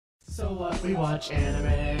So what, we watch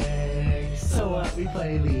anime. So what, we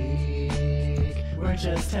play League. We're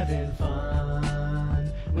just having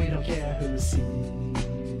fun. We don't care who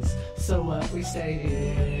sees. So what, we stay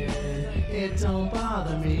in. It don't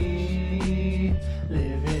bother me.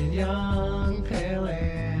 Living young, pale,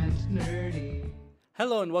 and nerdy.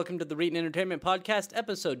 Hello and welcome to the Reetin Entertainment Podcast,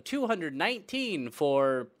 episode 219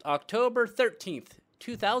 for October 13th,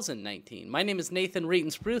 2019. My name is Nathan Reetin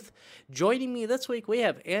Spruth. Joining me this week, we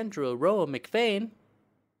have Andrew Roa McFain.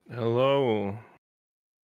 Hello.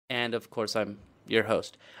 And of course, I'm your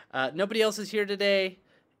host. Nobody else is here today.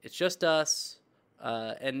 It's just us.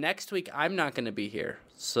 And next week, I'm not going to be here.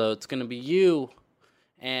 So it's going to be you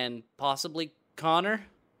and possibly Connor,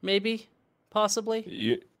 maybe?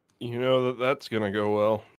 Possibly? You know that's going to go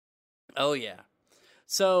well. Oh, yeah.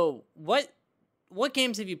 So what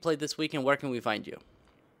games have you played this week and where can we find you?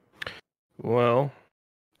 Well,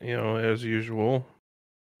 as usual,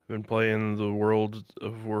 I've been playing the World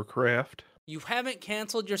of Warcraft. You haven't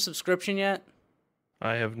canceled your subscription yet?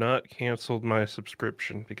 I have not canceled my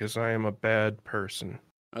subscription because I am a bad person.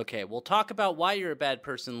 Okay, we'll talk about why you're a bad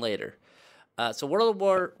person later. So World of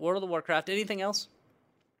Warcraft, anything else?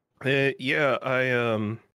 Yeah,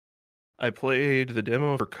 I played the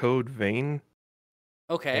demo for Code Vein.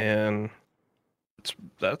 Okay. And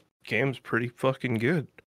that game's pretty fucking good.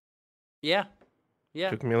 Yeah.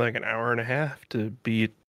 Took me like an hour and a half to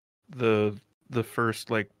beat the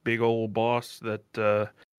first like big old boss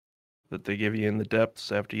that they give you in the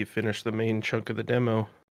depths after you finish the main chunk of the demo.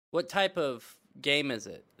 What type of game is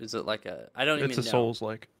it? Is it like I don't even know. It's a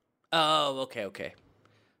Souls-like. Oh, okay.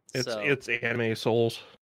 It's anime Souls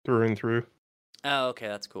through and through. Oh, okay,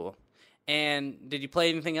 that's cool. And did you play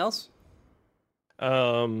anything else?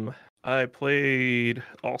 I played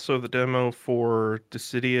also the demo for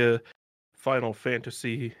Dissidia Final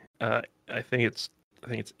Fantasy. I think it's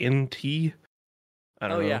NT. I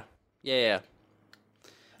don't know. Yeah.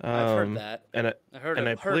 I've heard that.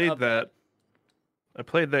 I played that. I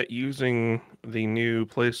played that using the new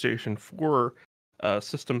PlayStation 4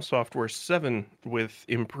 System Software 7 with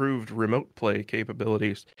improved remote play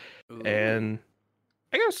capabilities. Ooh. And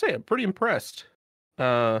I gotta say, I'm pretty impressed.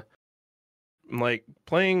 Like,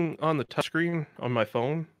 playing on the touchscreen on my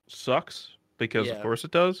phone sucks, because of course it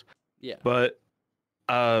does. Yeah. But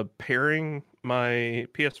pairing my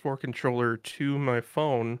PS4 controller to my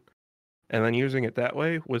phone and then using it that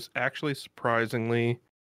way was actually surprisingly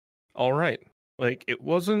all right. Like, it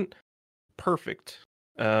wasn't perfect.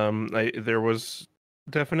 There was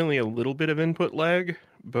definitely a little bit of input lag,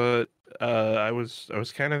 but I was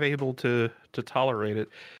kind of able to tolerate it.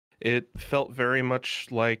 It felt very much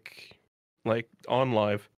like On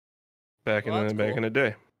Live back in the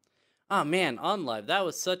day. Oh man, On Live, that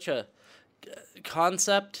was such a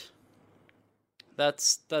concept.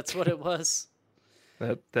 That's what it was.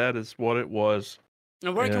 That is what it was.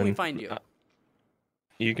 And where can we find you?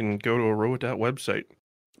 You can go to Aroa website.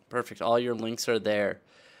 Perfect. All your links are there.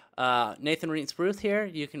 Nathan Reetin Spruth here.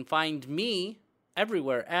 You can find me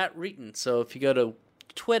everywhere at Reetin. So if you go to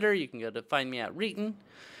Twitter, you can go to find me at Reetin.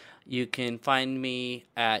 You can find me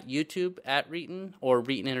at YouTube at Reetin or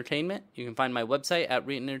Reetin Entertainment. You can find my website at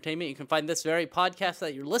Reetin Entertainment. You can find this very podcast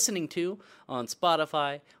that you're listening to on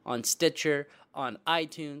Spotify, on Stitcher, on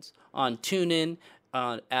iTunes, on TuneIn,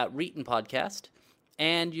 at Reetin Podcast.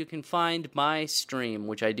 And you can find my stream,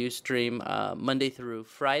 which I do stream Monday through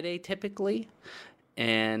Friday typically.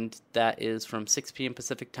 And that is from 6 p.m.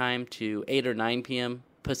 Pacific time to 8 or 9 p.m.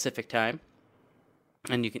 Pacific time.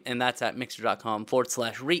 And that's at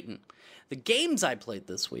mixer.com/Reetin. The games I played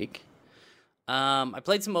this week. I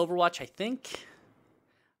played some Overwatch, I think.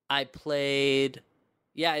 I did.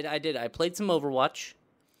 I played some Overwatch.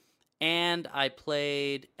 And I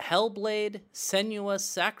played Hellblade Senua's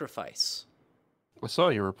Sacrifice. I saw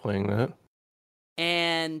you were playing that.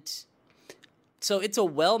 And so it's a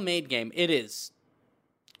well-made game. It is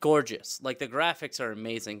gorgeous. Like, the graphics are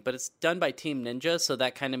amazing, but it's done by Team Ninja, so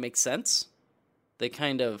that kind of makes sense. They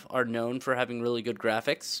kind of are known for having really good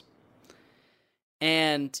graphics.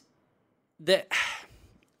 And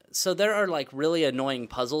so there are like really annoying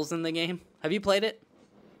puzzles in the game. Have you played it?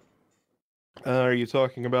 Are you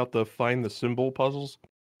talking about the find the symbol puzzles?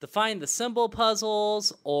 The find the symbol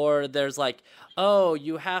puzzles, or there's like, oh,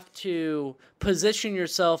 you have to position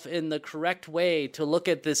yourself in the correct way to look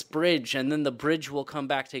at this bridge, and then the bridge will come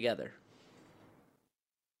back together.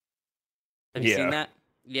 Have you seen that?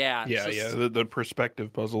 Yeah. The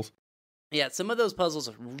perspective puzzles. Yeah, some of those puzzles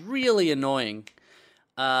are really annoying.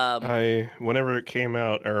 Whenever it came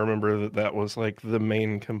out, I remember that was like the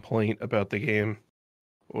main complaint about the game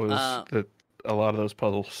was that a lot of those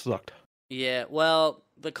puzzles sucked. Yeah, well,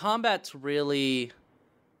 the combat's really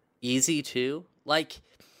easy too. Like,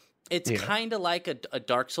 it's Yeah. kind of like a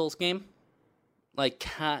Dark Souls game.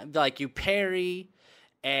 Like you parry,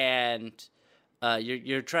 and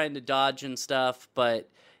you're trying to dodge and stuff, but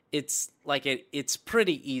it's like it's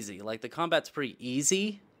pretty easy. Like, the combat's pretty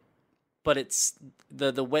easy, but it's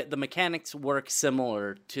the way the mechanics work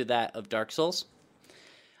similar to that of Dark Souls.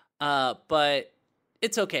 But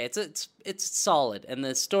it's okay. It's solid, and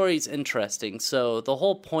the story's interesting. So the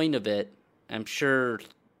whole point of it, I'm sure,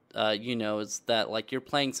 is that, like, you're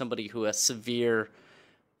playing somebody who has severe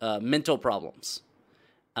mental problems,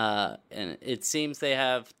 and it seems they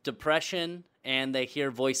have depression and they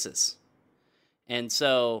hear voices, and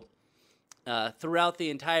so throughout the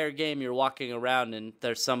entire game, you're walking around and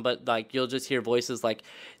there's somebody, like, you'll just hear voices like,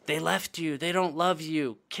 they left you, they don't love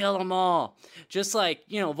you, kill them all. Just like,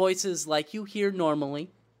 voices like you hear normally.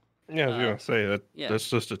 Yeah, I was gonna say that. yeah. That's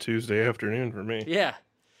just a Tuesday afternoon for me. Yeah.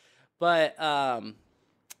 But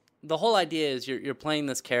the whole idea is you're playing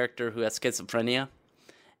this character who has schizophrenia,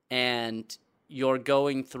 and you're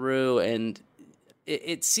going through, and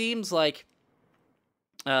it seems like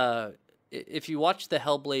if you watch the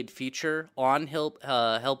Hellblade feature on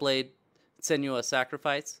Hellblade Senua's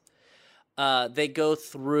Sacrifice, they go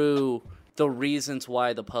through the reasons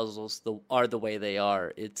why the puzzles are the way they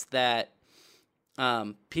are. It's that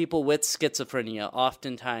people with schizophrenia,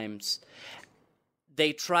 oftentimes,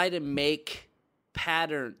 they try to make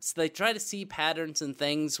patterns. They try to see patterns in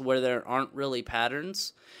things where there aren't really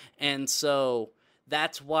patterns. And so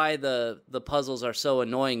that's why the puzzles are so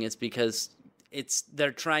annoying, is because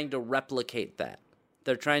they're trying to replicate that.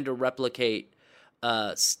 They're trying to replicate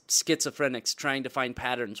schizophrenics trying to find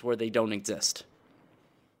patterns where they don't exist.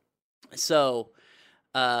 So,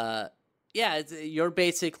 you're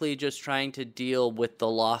basically just trying to deal with the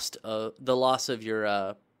loss of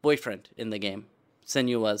your boyfriend in the game.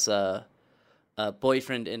 Senua's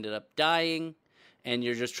boyfriend ended up dying, and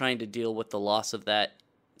you're just trying to deal with the loss of that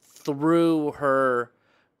through her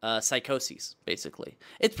psychoses, basically.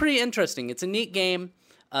 It's pretty interesting. It's a neat game.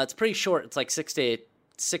 It's pretty short. It's like 6 to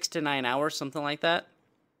 9 hours, something like that.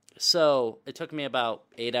 So it took me about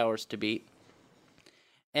 8 hours to beat.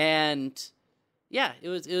 And yeah, it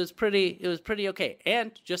was pretty okay.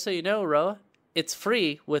 And just so you know, Roa, it's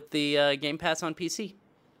free with the Game Pass on PC.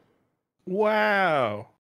 Wow.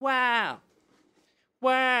 Well,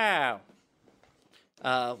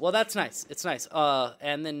 that's nice. It's nice.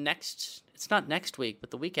 And then it's not next week, but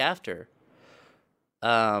the week after,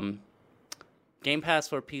 Game Pass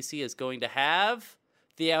for PC is going to have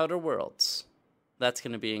The Outer Worlds. That's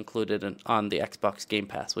going to be included on the Xbox Game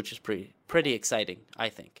Pass, which is pretty exciting, I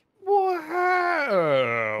think. Wow.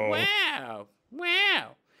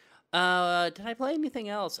 Did I play anything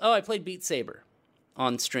else? Oh, I played Beat Saber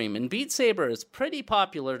on stream, and Beat Saber is pretty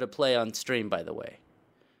popular to play on stream, by the way.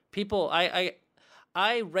 People, I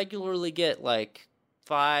regularly get like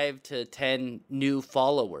 5 to 10 new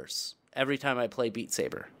followers every time I play Beat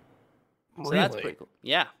Saber. So Really? that's pretty cool.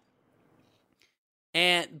 Yeah.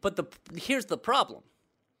 But here's the problem.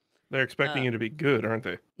 They're expecting you to be good, aren't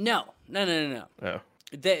they? No. Oh.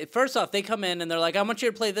 First off, they come in and they're like, I want you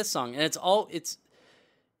to play this song. And it's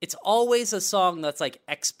always a song that's like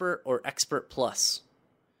expert or expert plus.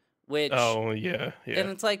 Which, oh, yeah. and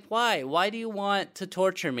it's like, why? Why do you want to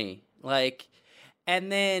torture me? Like, and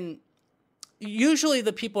then usually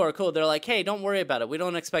the people are cool. They're like, hey, don't worry about it. We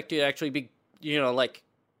don't expect you to actually be, like,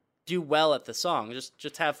 do well at the song.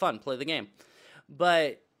 Just have fun, play the game.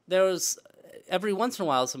 But every once in a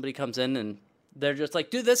while somebody comes in and they're just like,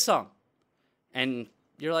 do this song. And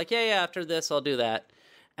you're like, yeah, after this I'll do that.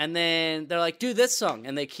 And then they're like, do this song.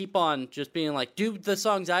 And they keep on just being like, do the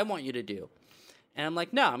songs I want you to do. And I'm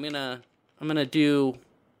like, no, I'm not going to do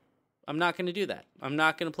that. I'm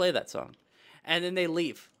not going to play that song. And then they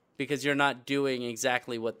leave because you're not doing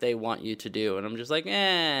exactly what they want you to do. And I'm just like,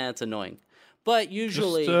 it's annoying. But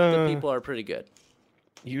usually the people are pretty good.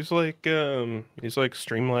 Use like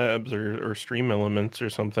Streamlabs or Stream Elements or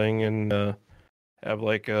something, and have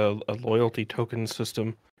like a loyalty token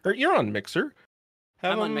system. Or you're on Mixer.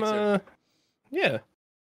 I'm on Mixer. Yeah.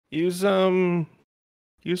 Use that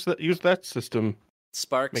system.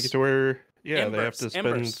 Sparks. Make it to where Embers. they have to spend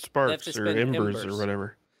Embers. sparks or spend embers or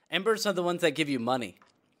whatever. Embers are the ones that give you money.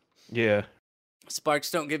 Yeah. Sparks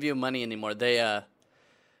don't give you money anymore. We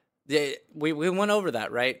went over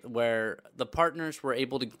that, right? Where the partners were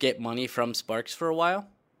able to get money from Sparks for a while.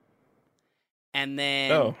 And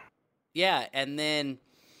then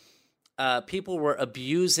people were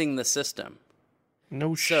abusing the system.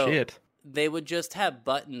 No shit. they would just have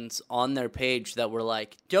buttons on their page that were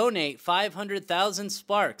like, donate 500,000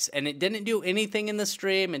 sparks. And it didn't do anything in the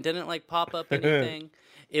stream. It didn't like pop up anything.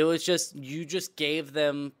 It was just, you just gave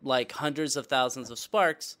them like hundreds of thousands of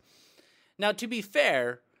sparks. Now, to be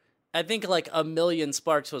fair, I think like 1 million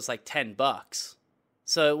sparks was like $10.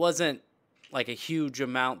 So it wasn't like a huge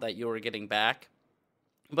amount that you were getting back.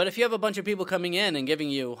 But if you have a bunch of people coming in and giving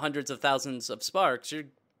you hundreds of thousands of sparks, you're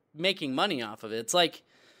making money off of it. It's like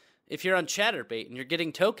if you're on Chatterbait and you're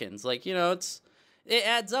getting tokens, like, you know, it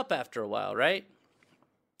adds up after a while, right?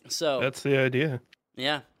 So that's the idea.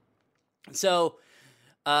 Yeah. So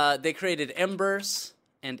they created Embers,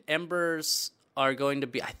 and Embers are going to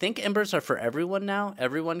be, I think Embers are for everyone now.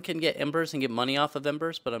 Everyone can get Embers and get money off of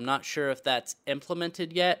Embers, but I'm not sure if that's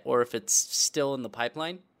implemented yet or if it's still in the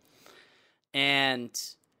pipeline. And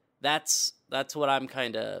that's what I'm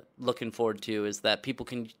kind of looking forward to, is that people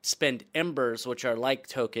can spend Embers, which are like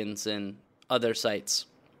tokens in other sites.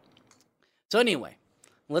 So anyway,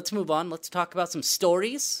 let's move on. Let's talk about some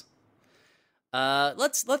stories.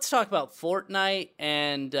 Let's talk about Fortnite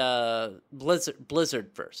and Blizzard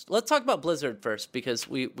first. Let's talk about Blizzard first, because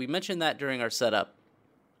we mentioned that during our setup.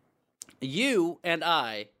 You and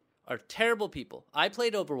I are terrible people. I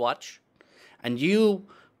played Overwatch, and you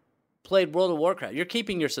played World of Warcraft. You're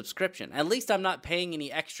keeping your subscription. At least I'm not paying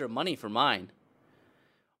any extra money for mine.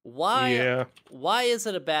 Why is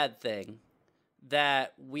it a bad thing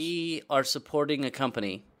that we are supporting a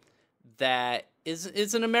company that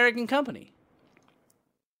is an American company?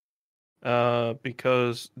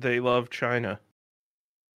 Because they love China.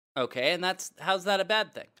 Okay, and how's that a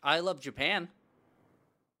bad thing? I love Japan.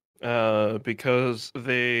 Because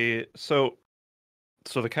so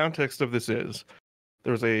the context of this is,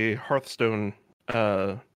 there's a Hearthstone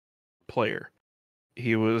player.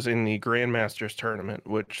 He was in the Grandmasters tournament,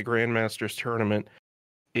 which the Grandmasters tournament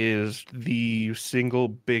is the single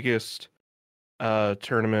biggest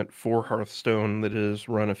tournament for Hearthstone that is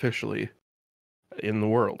run officially in the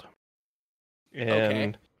world.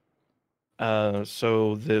 And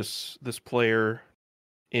so this player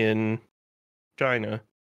in China,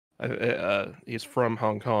 he's from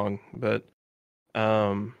Hong Kong, but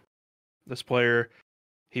this player,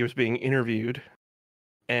 he was being interviewed,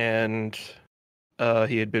 and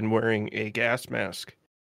he had been wearing a gas mask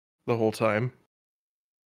the whole time.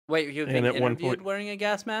 Wait, he was being interviewed wearing a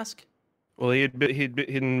gas mask? Well, he'd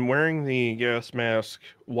been wearing the gas mask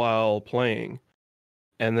while playing,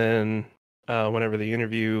 and then whenever the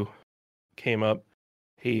interview came up,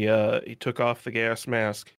 he took off the gas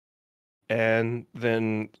mask, and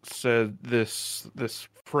then said this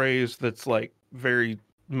phrase that's like very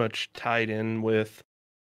much tied in with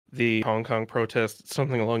the Hong Kong protests,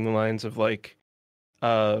 something along the lines of like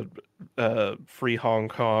free Hong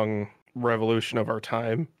Kong, revolution of our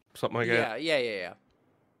time, something like that. Yeah.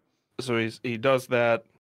 So he does that,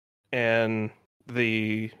 and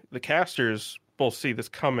the casters both see this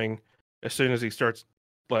coming. As soon as he starts,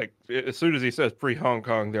 like, as soon as he says free Hong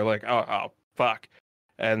Kong, they're like, oh fuck,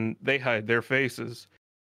 and they hide their faces,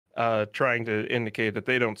 trying to indicate that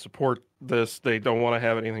they don't support this, they don't want to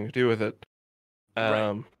have anything to do with it.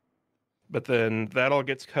 Right. But then that all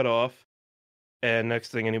gets cut off, and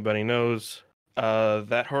next thing anybody knows,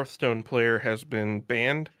 that Hearthstone player has been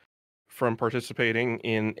banned from participating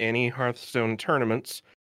in any Hearthstone tournaments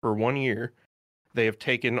for 1 year. They have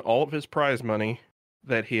taken all of his prize money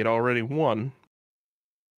that he had already won,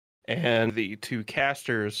 and the two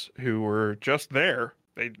casters who were just there,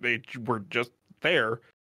 they were just there,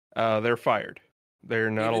 they're fired. They're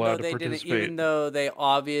not allowed to participate. Even though they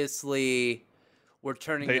obviously were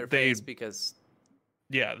turning their face because...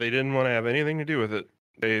 Yeah, they didn't want to have anything to do with it.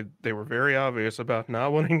 They were very obvious about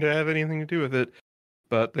not wanting to have anything to do with it,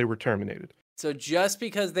 but they were terminated. So just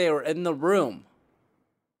because they were in the room?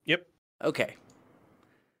 Yep. Okay.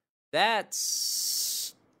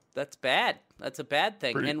 That's bad. That's a bad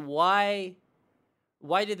thing. And why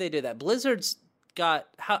did they do that? Blizzard's got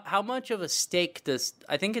how much of a stake does,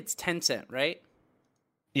 I think it's Tencent, right?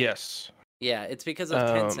 Yes. Yeah, it's because of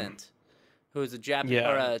Tencent, who is a Japanese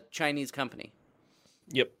or a Chinese company.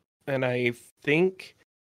 Yep. And I think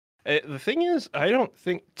the thing is, I don't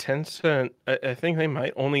think Tencent, I think they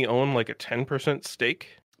might only own like a 10%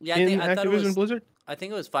 stake in Activision Blizzard. I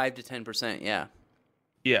think it was 5 to 10%, yeah.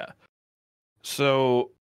 Yeah.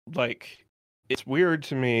 So, like, it's weird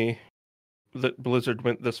to me that Blizzard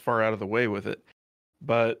went this far out of the way with it.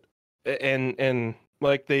 But, and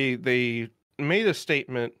like, they made a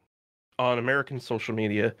statement on American social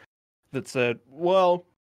media that said, well,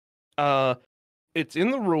 it's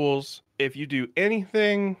in the rules. If you do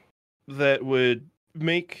anything that would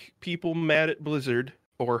make people mad at Blizzard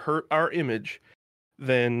or hurt our image,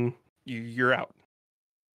 then you're out.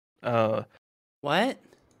 What?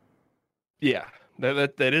 Yeah,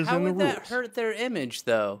 that is How in the would that rules hurt their image,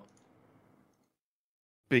 though?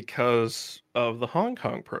 because of the Hong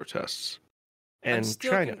Kong protests I'm and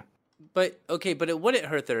still China. but it wouldn't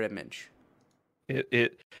hurt their image.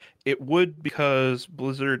 It would, because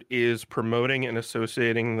Blizzard is promoting and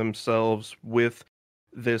associating themselves with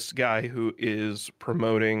this guy who is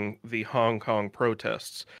promoting the Hong Kong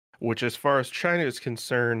protests, which, as far as China is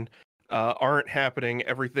concerned, aren't happening.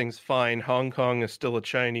 Everything's fine. Hong Kong is still a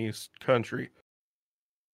Chinese country.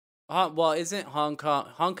 Well, isn't Hong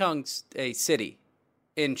Kong's a city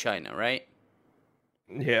in China, right?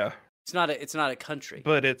 Yeah, It's not a country.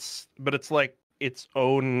 but it's like its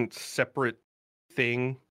own separate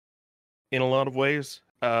thing in a lot of ways.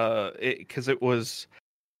 Because it was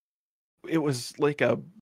like a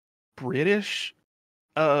British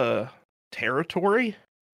territory,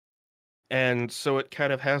 and so it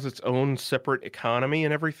kind of has its own separate economy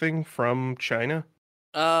and everything from China,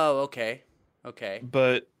 Oh, okay. Okay.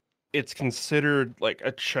 but it's considered like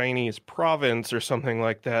a Chinese province or something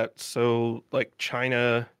like that. So like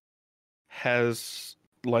China has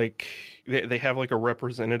like they have like a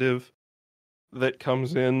representative that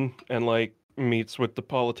comes in and like meets with the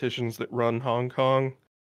politicians that run Hong Kong.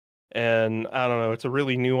 And I don't know, it's a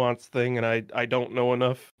really nuanced thing, and I don't know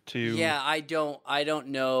enough to. Yeah, I don't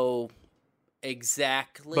know But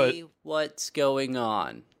exactly what's going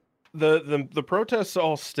on. the protests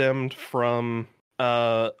all stemmed from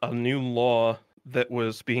a new law that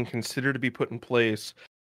was being considered to be put in place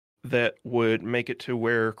that would make it to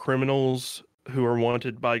where criminals who are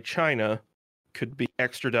wanted by China could be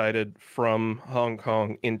extradited from Hong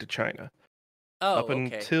Kong into China. Oh, Up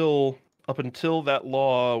okay. until that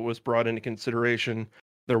law was brought into consideration,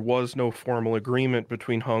 there was no formal agreement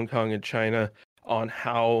between Hong Kong and China on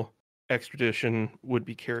how extradition would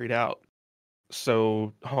be carried out.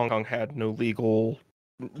 So Hong Kong had no legal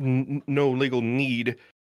need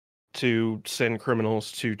to send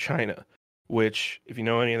criminals to China, which, if you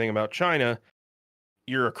know anything about China,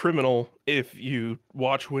 you're a criminal if you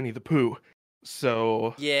watch Winnie the Pooh.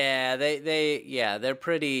 So Yeah, they're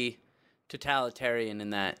pretty totalitarian in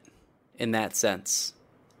that sense.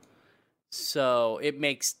 So it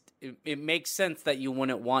makes sense that you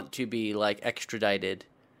wouldn't want to be like extradited.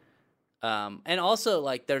 And also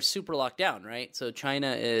like they're super locked down, right? So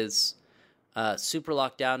China is super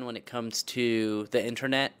locked down when it comes to the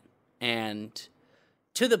internet, and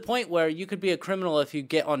to the point where you could be a criminal if you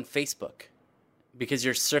get on Facebook because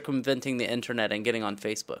you're circumventing the internet and getting on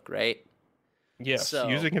Facebook, right? yes, So-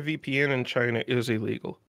 using a VPN in China is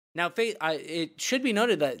illegal. Now, it should be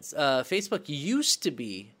noted that Facebook used to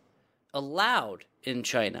be allowed in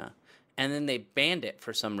China, and then they banned it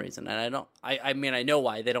for some reason. And I mean, I know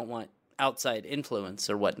why. They don't want outside influence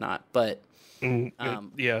or whatnot, but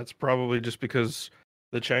Yeah, it's probably just because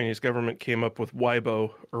the Chinese government came up with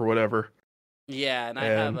Weibo or whatever. yeah. And I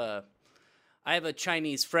And- have a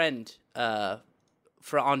Chinese friend on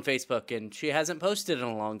Facebook, and she hasn't posted in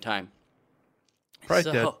a long time.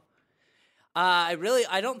 Probably dead.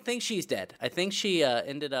 I don't think she's dead. I think she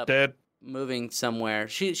ended up Dead moving somewhere.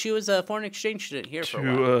 She was a foreign exchange student here for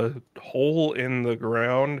a while. to a hole in the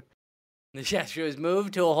ground. Yeah, she was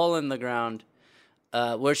moved to a hole in the ground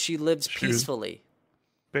where she lives She was- peacefully.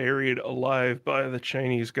 Buried alive by the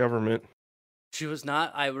Chinese government. She was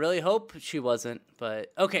not. I really hope she wasn't.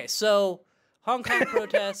 But okay, so Hong Kong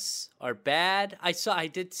protests are bad. I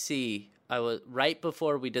did see. I was right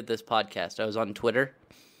before we did this podcast. I was on Twitter,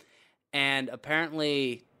 and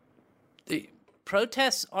apparently, the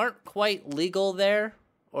protests aren't quite legal there,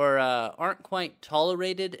 or aren't quite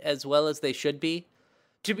tolerated as well as they should be.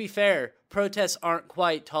 To be fair, protests aren't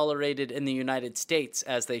quite tolerated in the United States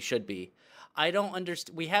as they should be. I don't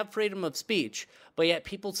understand. We have freedom of speech, but yet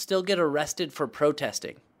people still get arrested for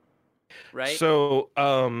protesting. Right? So,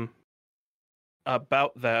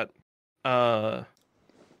 about that,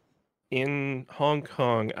 in Hong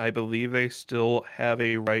Kong, I believe they still have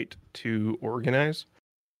a right to organize.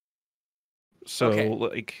 So, Okay.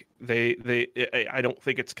 like, I don't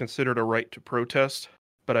think it's considered a right to protest,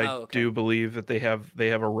 but I Oh, okay. do believe that they have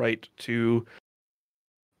a right to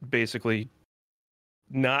basically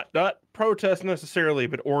not protest necessarily,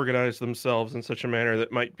 but organize themselves in such a manner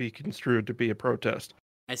that might be construed to be a protest.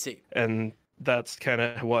 I see. And that's kind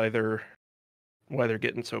of why they're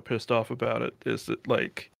getting so pissed off about it, is that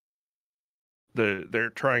like they're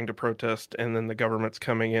trying to protest, and then the government's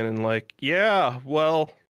coming in and like, yeah,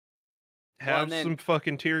 well, have and then- some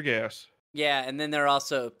fucking tear gas. Yeah, and then they're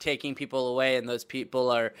also taking people away, and those people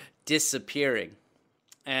are disappearing.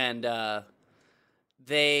 And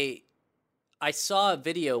I saw a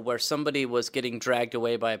video where somebody was getting dragged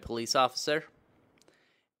away by a police officer,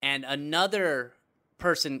 and another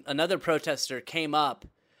protester came up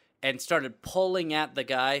and started pulling at the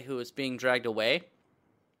guy who was being dragged away.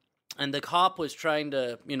 And the cop was trying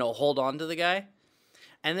to, hold on to the guy.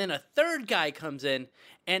 And then a third guy comes in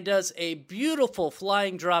and does a beautiful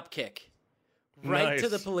flying drop kick right to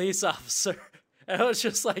the police officer. And I was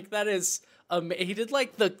just like, that is he did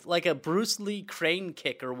like a Bruce Lee crane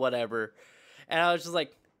kick or whatever. And I was just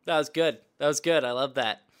like, that was good. That was good. I love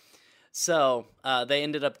that. So they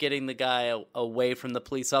ended up getting the guy away from the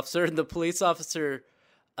police officer. And the police officer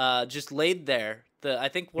just laid there. I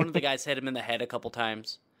think one of the guys hit him in the head a couple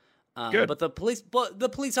times. Good. But the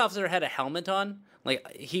police officer had a helmet on.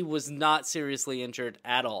 Like, he was not seriously injured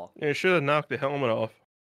at all. Yeah, should have knocked the helmet off.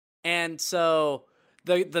 And so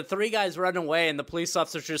the three guys run away, and the police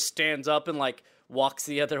officer just stands up and like walks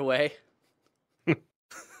the other way.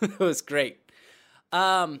 It was great.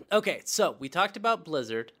 Okay, so we talked about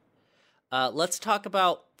Blizzard. Let's talk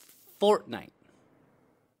about Fortnite.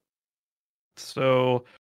 So,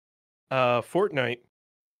 Fortnite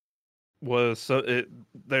was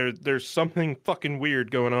there's something fucking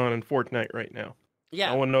weird going on in Fortnite right now.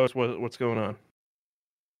 Yeah. No one knows what's going on.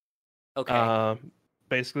 Okay.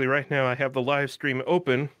 Basically, right now I have the live stream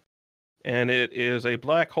open, and it is a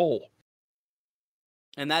black hole.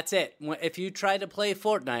 And that's it. If you try to play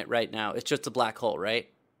Fortnite right now, it's just a black hole, right?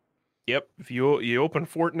 Yep. If you open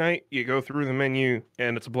Fortnite, you go through the menu,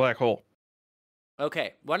 and it's a black hole.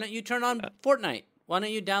 Okay. Why don't you turn on Fortnite? Why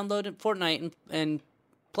don't you download Fortnite and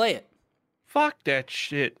play it? Fuck that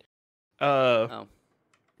shit.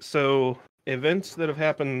 So events that have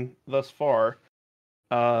happened thus far,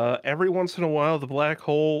 every once in a while the black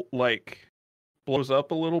hole like blows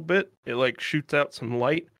up a little bit. It like shoots out some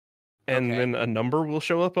light, and then a number will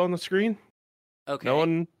show up on the screen. Okay.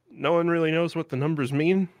 No one really knows what the numbers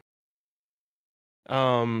mean.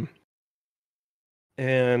 And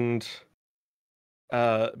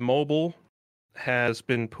mobile has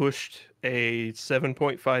been pushed a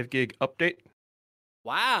 7.5 gig update.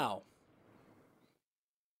 Wow.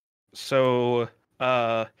 So,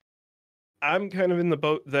 I'm kind of in the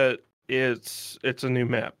boat that it's a new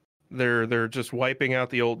map. They're just wiping out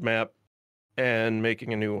the old map and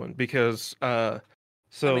making a new one because the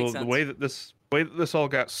way that this all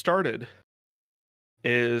got started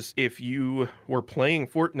is if you were playing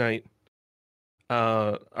Fortnite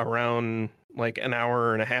around like an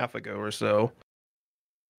hour and a half ago or so,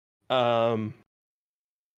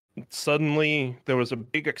 suddenly there was a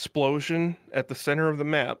big explosion at the center of the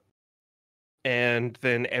map, and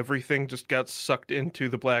then everything just got sucked into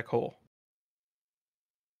the black hole.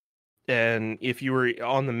 And if you were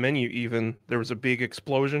on the menu even, there was a big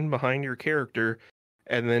explosion behind your character,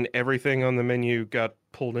 and then everything on the menu got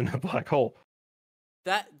pulled into a black hole.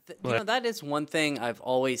 That is one thing I've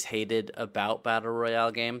always hated about Battle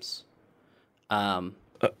Royale games.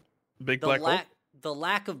 Big black hole? The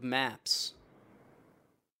lack of maps.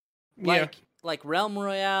 Yeah. Like Realm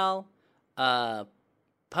Royale,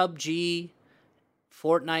 PUBG,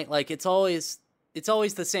 Fortnite, like it's always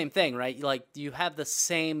the same thing, right? Like you have the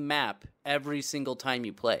same map every single time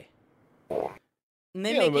you play. And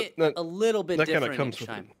they make it a little bit different each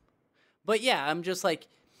time. But yeah, I'm just like,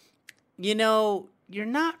 you're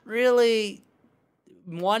not really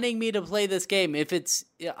wanting me to play this game.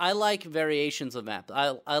 I like variations of maps.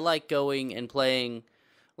 I like going and playing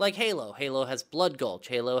like Halo. Halo has Blood Gulch.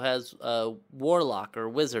 Halo has Warlock or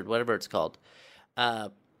Wizard, whatever it's called.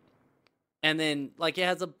 And then like it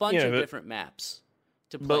has a bunch of different maps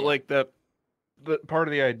to play. But like that part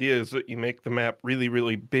of the idea is that you make the map really,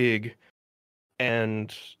 really big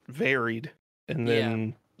and varied, and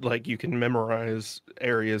then like you can memorize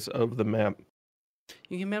areas of the map.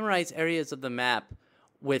 You can memorize areas of the map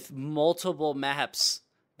with multiple maps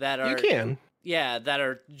that are that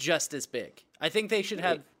are just as big. I think they should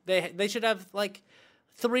have they should have like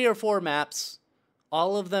 3 or 4 maps,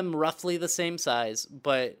 all of them roughly the same size,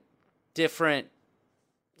 but different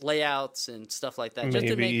layouts and stuff like that.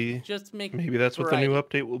 Maybe that's what the new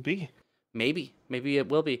update will be. Maybe it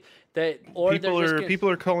will be. People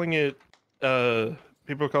are calling it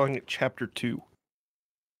Chapter 2.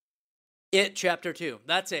 Chapter 2.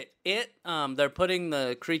 That's it. They're putting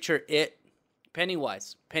the creature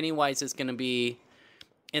Pennywise. Pennywise is going to be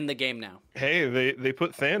in the game now. Hey, they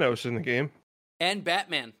put Thanos in the game. And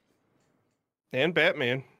Batman.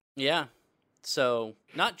 Yeah. So,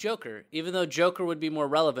 not Joker, even though Joker would be more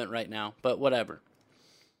relevant right now, but whatever.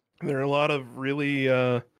 There are a lot of really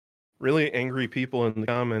angry people in the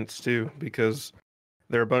comments too, because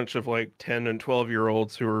there are a bunch of like 10 and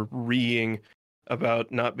 12-year-olds who are reeing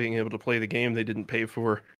about not being able to play the game they didn't pay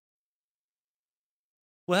for.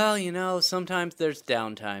 Well, sometimes there's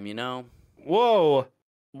downtime, Whoa.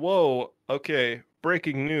 Okay,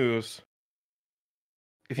 breaking news.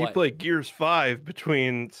 If you What? play Gears 5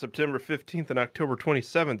 between September 15th and October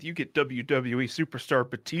 27th, you get WWE Superstar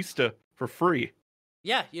Batista for free.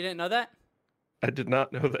 Yeah, you didn't know that? I did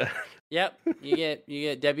not know that. Yep, you get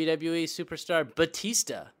WWE superstar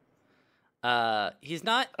Batista.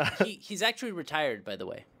 He's actually retired, by the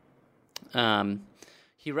way.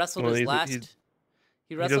 He wrestled Well, his he last.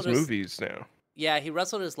 He does movies now. Yeah, he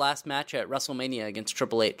wrestled his last match at WrestleMania against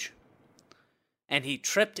Triple H, and he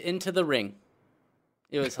tripped into the ring.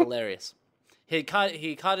 It was hilarious. He caught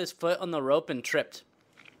his foot on the rope and tripped.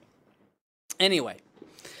 Anyway,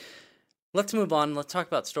 let's move on. Let's talk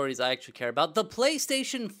about stories I actually care about. The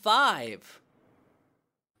PlayStation 5.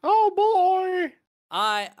 Oh boy!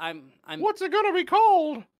 I'm. What's it gonna be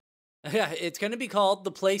called? Yeah, it's gonna be called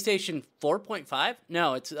the PlayStation 4.5.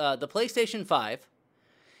 No, it's the PlayStation 5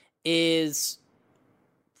 is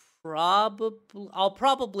probably. I'll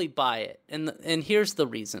probably buy it, and here's the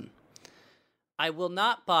reason. I will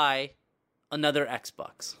not buy another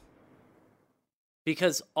Xbox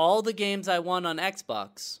because all the games I want on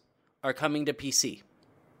Xbox are coming to PC.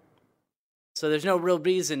 So there's no real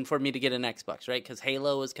reason for me to get an Xbox, right? Because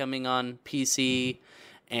Halo is coming on PC,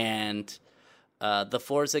 and the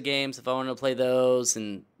Forza games, if I want to play those,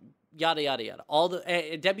 and yada, yada, yada. All the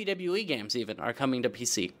WWE games even are coming to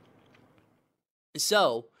PC.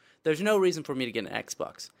 So there's no reason for me to get an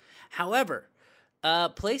Xbox. However,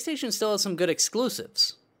 PlayStation still has some good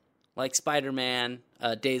exclusives, like Spider-Man,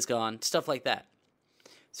 Days Gone, stuff like that.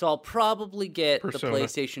 So I'll probably get the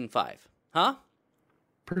PlayStation 5. Huh?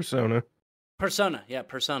 Persona. Yeah,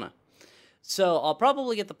 Persona. So I'll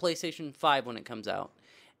probably get the PlayStation 5 when it comes out.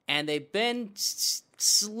 And they've been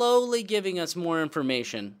slowly giving us more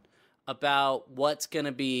information about what's going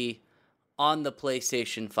to be on the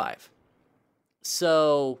PlayStation 5.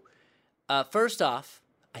 So, first off,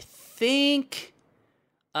 I think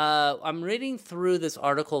I'm reading through this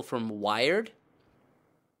article from Wired.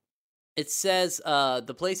 It says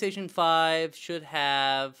the PlayStation 5 should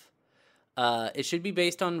have... it should be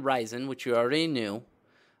based on Ryzen, which you already knew.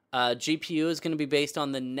 GPU is going to be based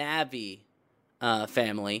on the Navi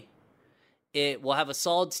family. It will have a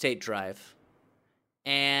solid-state drive.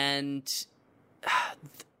 And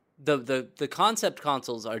the concept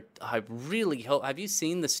consoles are... I really hope... Have you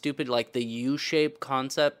seen the stupid, the U-shape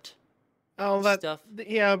concept stuff?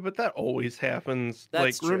 Yeah, but that always happens.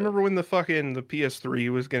 That's true. Remember when the PS3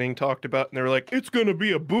 was getting talked about, and they were like, it's going to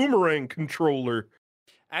be a boomerang controller.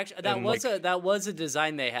 Actually, that was a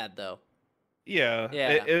design they had, though.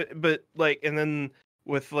 Yeah. But and then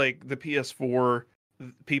with the PS4,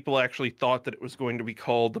 people actually thought that it was going to be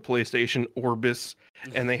called the PlayStation Orbis,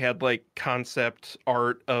 and they had concept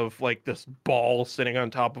art of this ball sitting on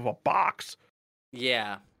top of a box.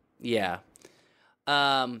 Yeah.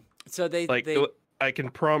 So they I can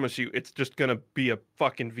promise you, it's just gonna be a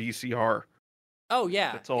fucking VCR. Oh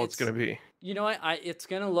yeah, that's all it's gonna be. You know what? It's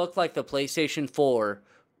gonna look like the PlayStation 4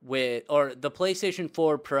 or the PlayStation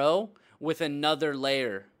 4 Pro with another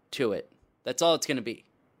layer to it. That's all it's gonna be.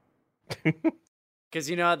 Because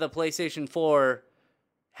you know how the PlayStation 4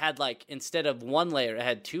 had instead of one layer, it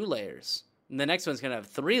had 2 layers, and the next one's gonna have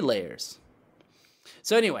 3 layers.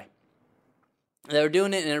 So anyway, they were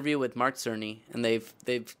doing an interview with Mark Cerny, and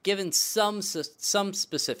they've given some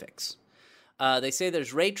specifics. They say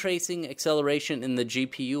there's ray tracing acceleration in the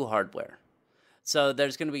GPU hardware. So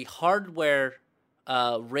there's going to be hardware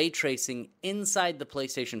ray tracing inside the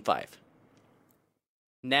PlayStation 5.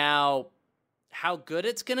 Now, how good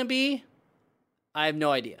it's going to be, I have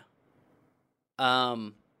no idea.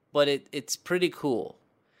 But it's pretty cool.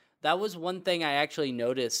 That was one thing I actually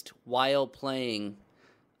noticed while playing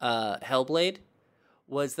Hellblade,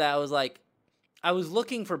 was that I was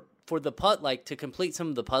looking for the to complete some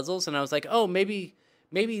of the puzzles, and I was like, oh, maybe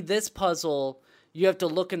this puzzle you have to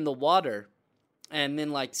look in the water and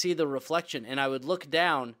then see the reflection, and I would look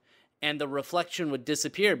down and the reflection would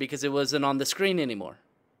disappear because it wasn't on the screen anymore.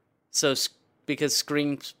 So because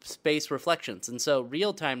screen space reflections, and so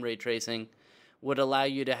real-time ray tracing would allow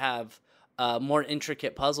you to have more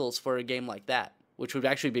intricate puzzles for a game like that, which would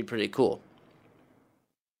actually be pretty cool.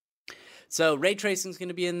 So ray tracing is going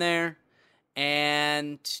to be in there,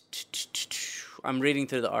 and I'm reading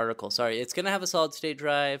through the article. Sorry, it's going to have a solid-state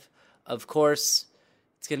drive. Of course,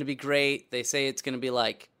 it's going to be great. They say it's going to be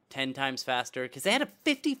 10 times faster because they had a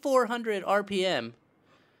 5,400 RPM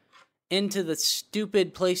into the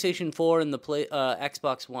stupid PlayStation 4 and the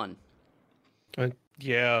Xbox One.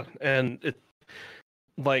 Yeah, and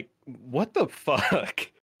Like, what the fuck?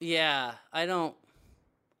 Yeah, I don't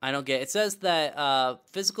get it. It says that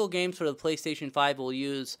physical games for the PlayStation 5 will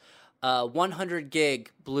use 100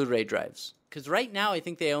 gig Blu-ray drives. Because right now, I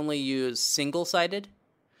think they only use single-sided.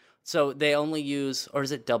 So they only use, or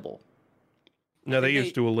is it double? No, they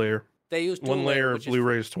use dual layer. They use dual one layer of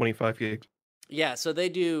Blu-ray is 25 gigs. Yeah, so they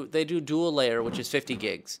do dual layer, which is 50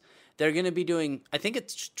 gigs. They're going to be doing, I think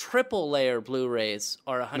it's triple layer Blu-rays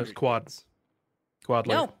are 100 That's quad. gigs. Quad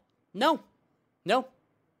layer. No.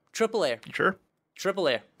 Triple layer. Sure. Triple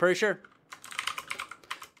layer. Pretty sure.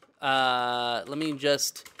 Let me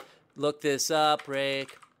just look this up. Ray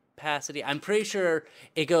capacity. I'm pretty sure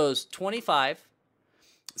it goes 25.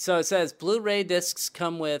 So it says Blu-ray discs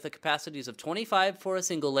come with a capacities of 25 for a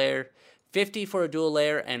single layer, 50 for a dual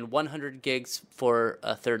layer, and 100 gigs for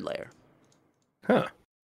a third layer. Huh.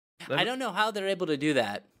 I don't know how they're able to do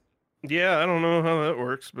that. Yeah, I don't know how that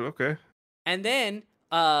works, but okay. And then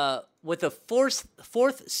with a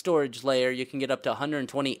fourth storage layer, you can get up to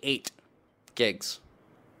 128 gigs.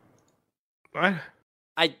 I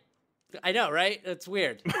know, right? It's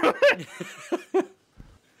weird.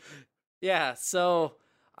 Yeah, so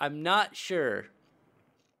I'm not sure.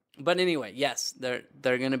 But anyway, yes, they're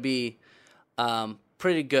going to be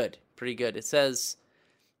pretty good. Pretty good. It says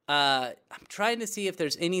I'm trying to see if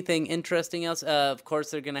there's anything interesting else. Of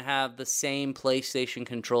course, they're going to have the same PlayStation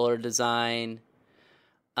controller design.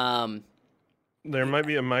 There might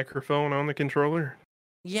be a microphone on the controller.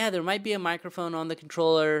 Yeah, there might be a microphone on the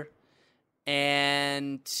controller.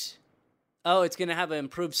 And it's going to have an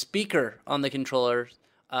improved speaker on the controller.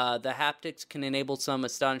 The haptics can enable some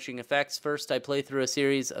astonishing effects. First, I play through a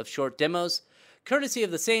series of short demos, courtesy of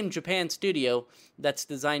the same Japan studio that's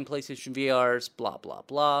designed PlayStation VR's blah, blah,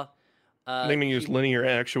 blah. They may use linear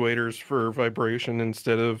actuators for vibration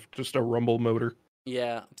instead of just a rumble motor.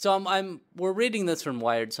 Yeah. So we're reading this from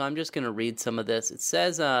Wired, so I'm just going to read some of this. It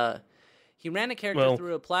says he ran a character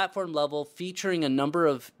through a platform level featuring a number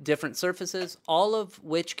of different surfaces, all of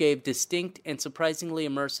which gave distinct and surprisingly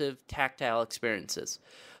immersive tactile experiences.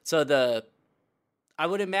 So I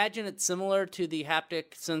would imagine it's similar to the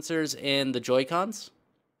haptic sensors in the Joy-Cons.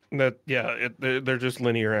 They're just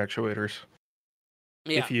linear actuators.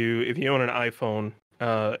 Yeah. If you own an iPhone,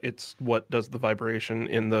 it's what does the vibration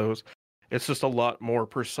in those. It's just a lot more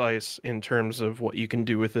precise in terms of what you can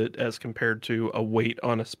do with it as compared to a weight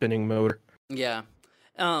on a spinning motor. Yeah.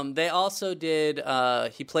 They also did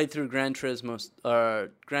he played through Gran Turismo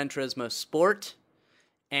Sport,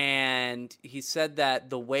 and he said that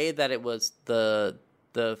the way that it was the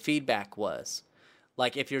feedback was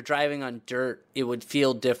like if you're driving on dirt, it would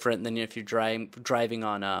feel different than if you're driving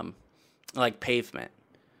on like pavement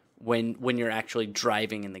when you're actually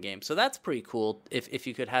driving in the game. So that's pretty cool if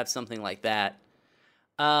you could have something like that.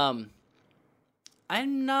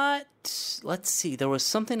 Let's see, there was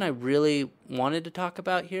something I really wanted to talk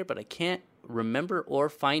about here, but I can't remember or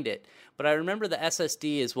find it. But I remember the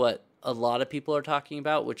SSD is what a lot of people are talking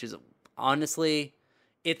about, which is honestly,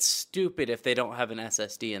 it's stupid if they don't have an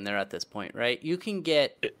SSD in there at this point, right? You can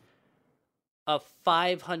get a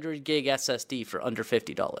 500 gig SSD for under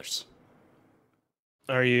 $50.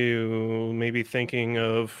 Are you maybe thinking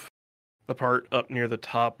of the part up near the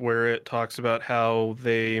top where it talks about how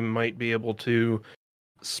they might be able to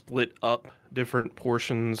split up different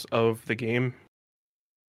portions of the game?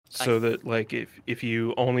 So that, like, if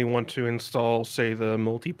you only want to install, say, the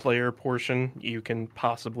multiplayer portion, you can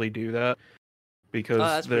possibly do that.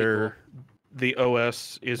 Because cool. The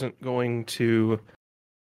OS isn't going to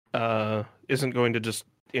just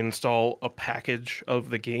install a package of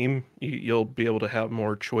the game. You'll be able to have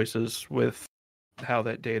more choices with how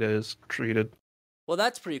that data is treated. Well,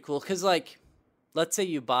 that's pretty cool because, like, let's say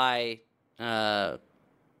you buy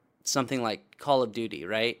something like Call of Duty,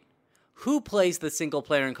 right? Who plays the single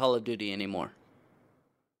player in Call of Duty anymore?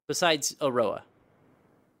 Besides Aroa.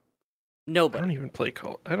 Nobody. I don't even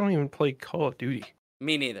play Call of Duty.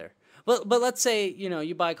 Me neither. But let's say,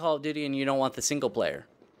 you buy Call of Duty and you don't want the single player.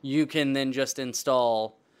 You can then just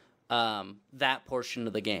install that portion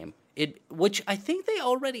of the game. Which I think they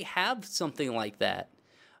already have something like that.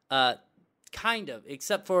 Kind of,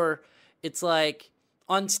 except for it's like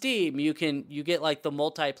on Steam you get like the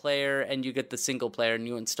multiplayer and you get the single player and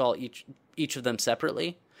you install each of them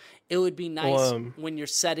separately. It would be nice when you're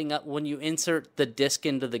setting up, when you insert the disc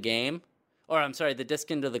into the game, or I'm sorry, the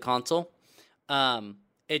disc into the console.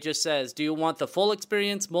 It just says, do you want the full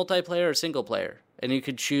experience, multiplayer, or single player? And you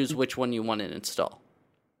could choose which one you want to install.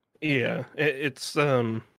 Yeah, it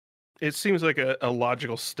seems like a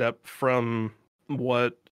logical step from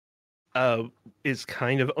what is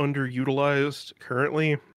kind of underutilized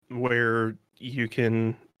currently, where you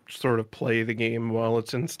can sort of play the game while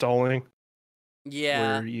it's installing.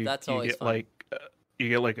 Yeah, Where you that's you always get fun. like you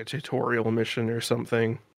get like a tutorial mission or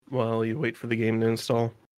something while you wait for the game to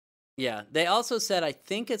install. Yeah, they also said I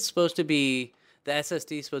think it's supposed to be the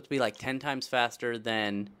SSD is supposed to be like 10 times faster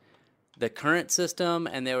than the current system,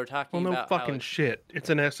 and they were Well, talking no about how fucking shit. It's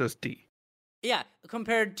an SSD. yeah,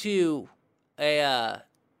 compared to a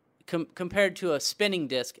compared to a spinning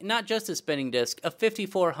disk, not just a spinning disk, a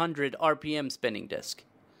 5400 RPM spinning disk.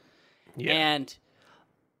 Yeah. And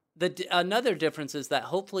another difference is that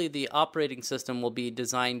hopefully the operating system will be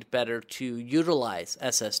designed better to utilize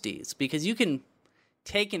SSDs, because you can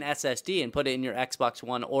take an SSD and put it in your Xbox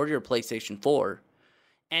One or your PlayStation 4,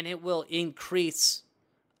 and it will increase,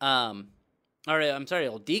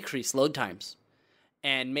 it'll decrease load times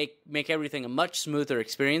and make everything a much smoother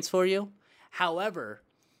experience for you. However,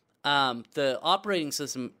 the operating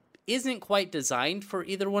system isn't quite designed for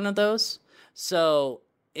either one of those, so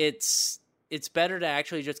it's better to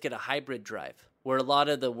actually just get a hybrid drive where a lot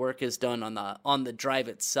of the work is done on the drive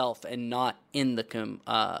itself and not in the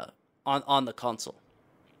on the console.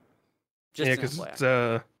 Just Yeah, an because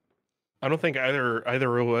FYI. I don't think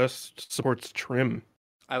either OS supports trim.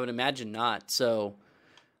 I would imagine not. So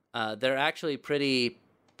they're actually pretty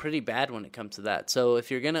bad when it comes to that. So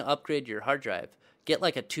if you're gonna upgrade your hard drive, get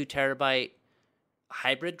like a 2 terabyte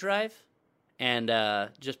hybrid drive, and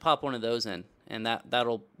just pop one of those in, and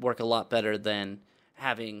that'll work a lot better than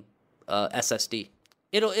having SSD.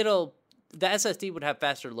 The SSD would have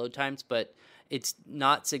faster load times, but it's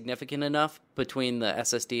not significant enough between the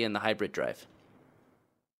SSD and the hybrid drive.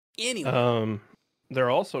 Anyway, They're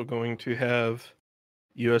also going to have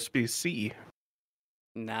USB-C.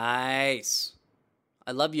 nice.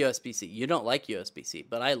 I love USB-C. You don't like USB-C,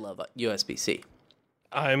 but I love USB-C.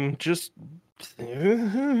 I'm just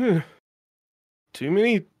too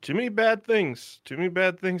many bad things. Too many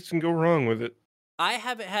bad things can go wrong with it. I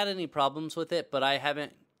haven't had any problems with it, but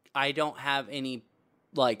I don't have any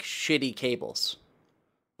like shitty cables.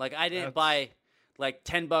 Like I didn't buy like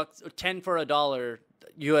 $10 or 10 for $1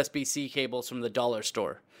 USB-C cables from the dollar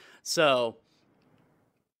store. So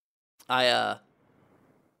I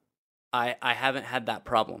haven't had that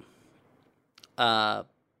problem.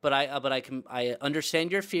 But I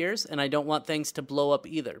understand your fears, and I don't want things to blow up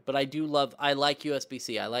either. But I like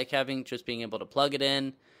USB-C. I like being able to plug it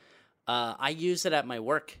in. I use it at my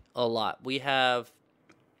work a lot. We have,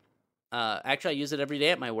 actually I use it every day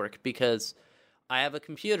at my work because I have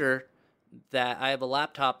I have a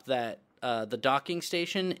laptop that the docking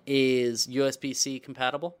station is USB-C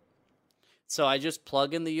compatible. So I just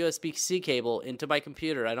plug in the USB-C cable into my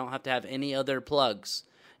computer. I don't have to have any other plugs.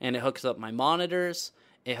 And it hooks up my monitors,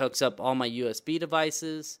 it hooks up all my USB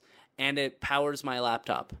devices, and it powers my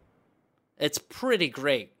laptop. It's pretty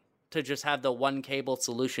great to just have the one cable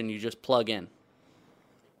solution you just plug in.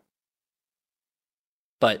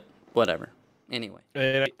 But whatever. Anyway.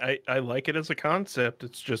 And I like it as a concept.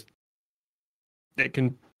 It's just a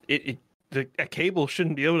cable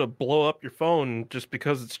shouldn't be able to blow up your phone just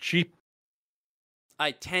because it's cheap.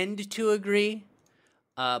 I tend to agree,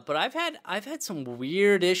 but I've had some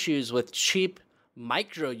weird issues with cheap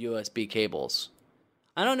micro USB cables.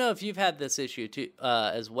 I don't know if you've had this issue too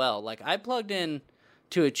as well. Like I plugged in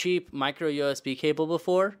to a cheap micro USB cable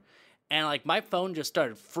before, and like my phone just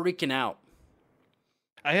started freaking out.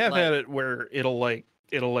 I have had it where it'll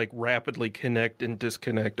rapidly connect and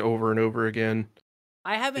disconnect over and over again.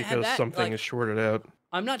 I haven't had that because something is shorted out.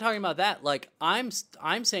 I'm not talking about that. Like I'm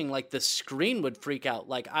saying, like the screen would freak out.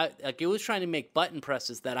 Like it was trying to make button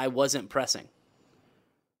presses that I wasn't pressing.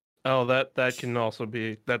 Oh, that can also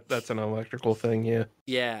be that's an electrical thing, yeah.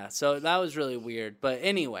 Yeah, so that was really weird. But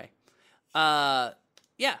anyway, yeah,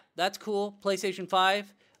 that's cool. PlayStation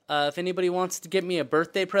 5. If anybody wants to get me a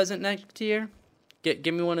birthday present next year,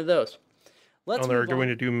 give me one of those. They're going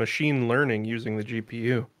to do machine learning using the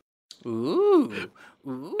GPU. Ooh.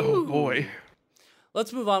 Oh boy.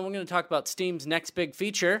 Let's move on. We're going to talk about Steam's next big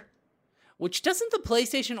feature, which doesn't the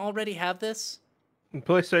PlayStation already have this?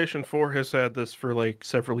 PlayStation 4 has had this for like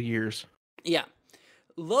several years. Yeah.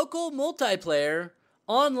 Local multiplayer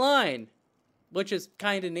online, which is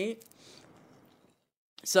kind of neat.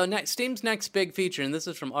 So Steam's next big feature, and this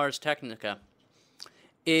is from Ars Technica,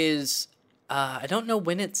 is I don't know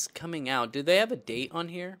when it's coming out. Do they have a date on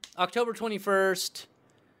here? October 21st.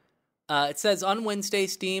 It says on Wednesday,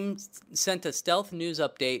 Steam sent a stealth news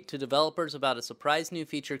update to developers about a surprise new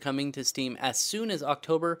feature coming to Steam as soon as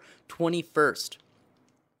October 21st.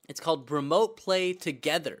 It's called Remote Play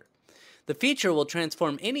Together. The feature will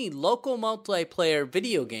transform any local multiplayer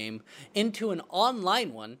video game into an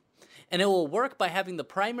online one And it will work by having the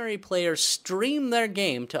primary player stream their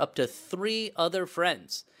game to up to 3 other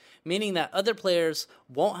friends, meaning that other players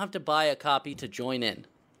won't have to buy a copy to join in.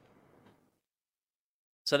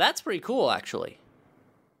 So that's pretty cool, actually.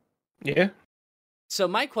 Yeah. So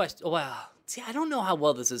my question, well, see, I don't know how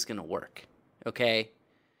well this is going to work, okay?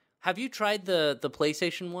 Have you tried the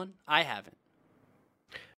PlayStation one? I haven't.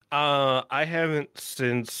 I haven't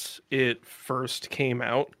since it first came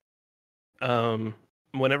out.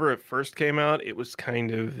 Whenever it first came out, it was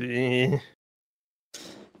kind of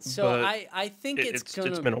So I think it's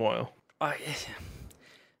been a while.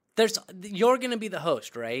 You're gonna be the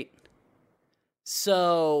host, right?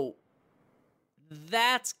 So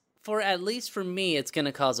that's at least for me, it's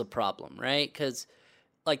gonna cause a problem, right? Because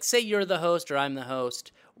like, say you're the host or I'm the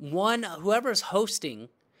host, whoever's hosting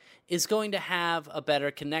is going to have a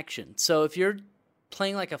better connection. So if you're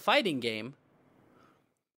playing like a fighting game,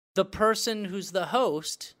 the person who's the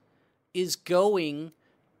host is going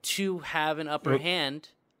to have an upper hand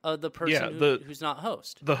of the person who's not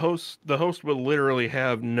host. The host will literally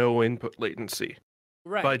have no input latency,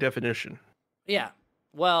 right? By definition. Yeah.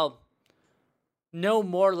 Well, no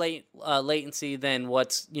more latency than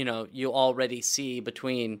what's you already see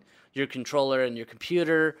between your controller and your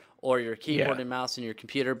computer, or your keyboard and mouse and your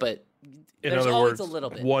computer. But there's always a little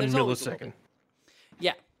bit. 1 millisecond.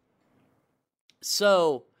 Yeah.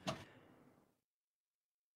 So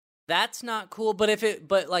that's not cool. But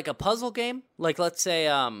like a puzzle game, like let's say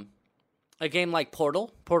a game like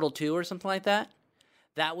Portal 2 or something like that,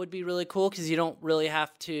 that would be really cool because you don't really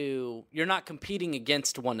have to. You're not competing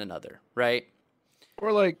against one another, right?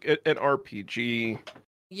 Or like an RPG.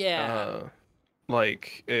 Yeah.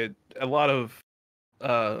 Like a lot of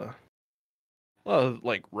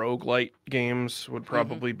like roguelite games would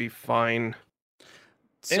probably be fine.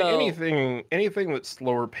 So, anything that's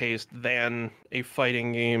slower paced than a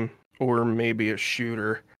fighting game or maybe a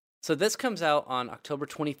shooter. So this comes out on October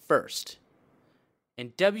 21st.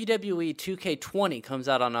 And WWE 2K20 comes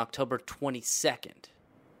out on October 22nd.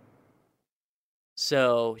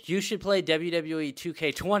 So you should play WWE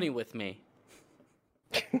 2K20 with me.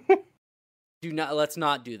 Let's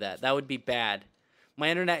not do that. That would be bad. My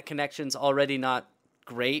internet connection's already not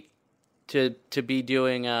great to be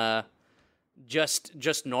doing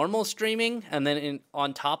just normal streaming, and then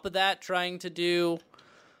on top of that trying to do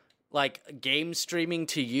like game streaming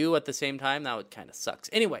to you at the same time. That would kind of sucks.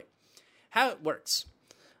 Anyway, how it works.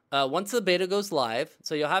 Once the beta goes live,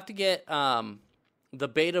 so you'll have to get the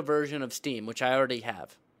beta version of Steam, which I already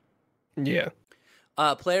have. Yeah.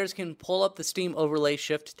 Players can pull up the Steam overlay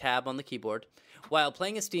Shift tab on the keyboard while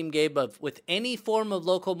playing a Steam game with any form of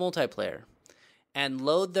local multiplayer and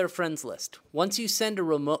load their friends list. Once you send a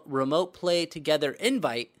remote play together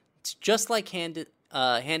invite, it's just like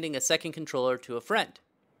handing a second controller to a friend.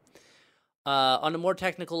 On a more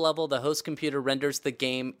technical level, the host computer renders the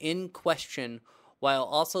game in question while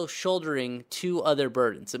also shouldering 2 other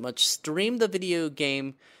burdens. It must stream the video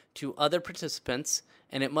game to other participants,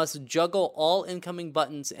 and it must juggle all incoming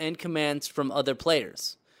buttons and commands from other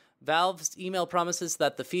players. Valve's email promises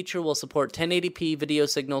that the feature will support 1080p video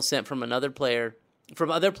signals sent from other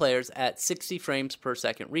players at 60 frames per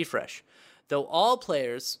second refresh, though all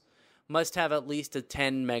players must have at least a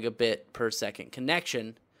 10 megabit per second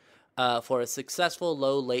connection for a successful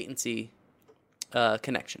low latency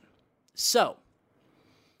connection. So,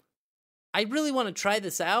 I really want to try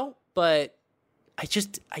this out, but I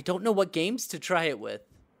don't know what games to try it with.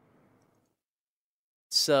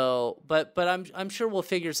 So, but I'm sure we'll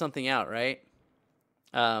figure something out, right?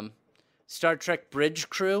 Star Trek Bridge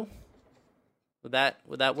Crew. Would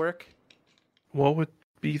that work? What would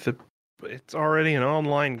be it's already an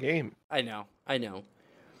online game. I know.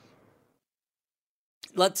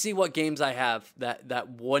 Let's see what games I have that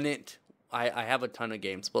wouldn't. I have a ton of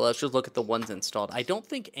games, but let's just look at the ones installed. I don't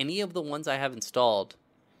think any of the ones I have installed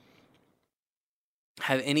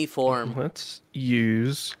have any form. Let's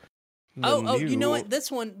use. You know what?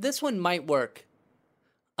 This one might work.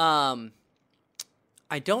 I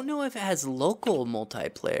don't know if it has local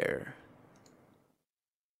multiplayer.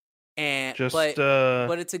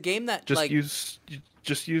 But it's a game that use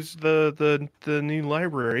the new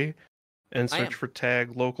library and search for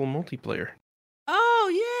tag local multiplayer.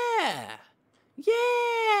 Oh yeah.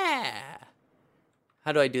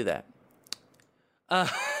 How do I do that?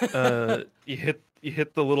 You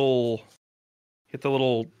hit the little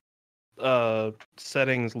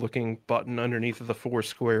settings looking button underneath of the 4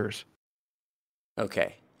 squares.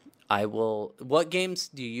 Okay. I will. What games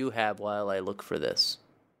do you have while I look for this?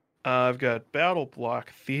 I've got Battle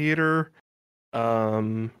Block Theater,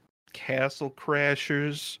 Castle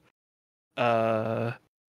Crashers,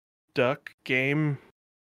 duck game.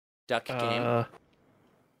 Duck game.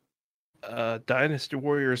 Dynasty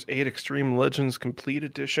Warriors 8 Extreme Legends Complete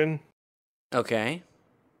Edition. Okay.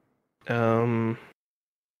 I've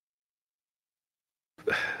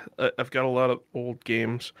got a lot of old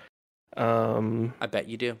games. I bet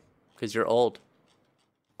you do, because you're old.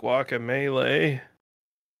 Guacamelee.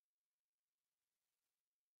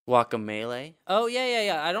 Guacamelee. Oh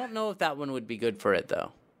yeah. I don't know if that one would be good for it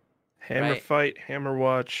though. Hammer Right. Fight, Hammer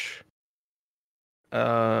Watch.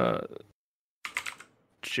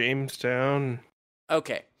 Jamestown.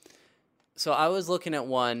 Okay. So I was looking at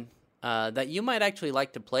one that you might actually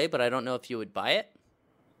like to play, but I don't know if you would buy it.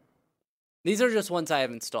 These are just ones I have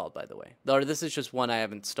installed, by the way. Or this is just one I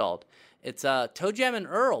have installed. It's Toe Jam and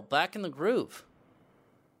Earl, Back in the Groove.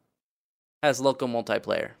 Has local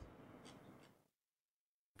multiplayer.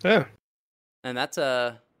 Yeah. And that's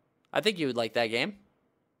I think you would like that game.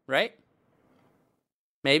 Right?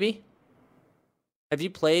 Maybe? Have you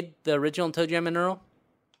played the original Toe Jam and Earl?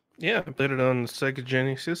 Yeah, I played it on Sega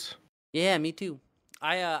Genesis. Yeah, me too.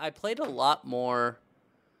 I played a lot more.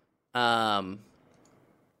 I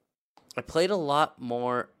played a lot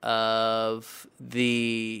more of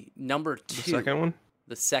the number 2. The second one?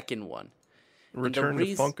 The second one. Return to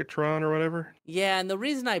Funkatron or whatever? Yeah, and the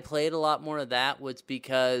reason I played a lot more of that was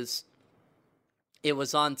because it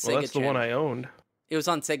was on Sega Channel. That's the one I owned. It was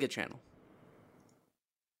on Sega Channel.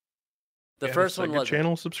 The You first had a one Sega was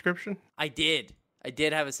Channel subscription? I did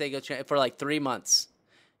have a Sega Channel for like 3 months.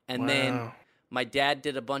 And then my dad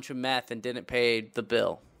did a bunch of meth and didn't pay the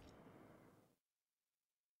bill.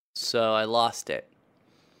 So I lost it.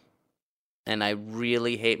 And I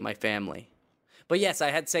really hate my family. But yes,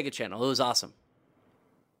 I had Sega Channel. It was awesome.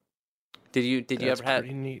 Did you ever have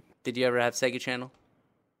neat. Did you ever have Sega Channel?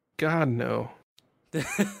 God no.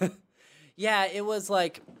 Yeah, it was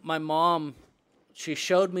like my mom, she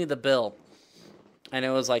showed me the bill. And it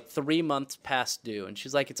was like 3 months past due. And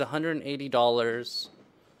she's like, it's $180.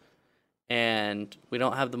 And we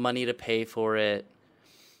don't have the money to pay for it.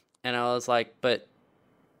 And I was like, but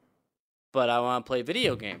I want to play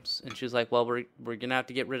video games. And she was like, well, we're going to have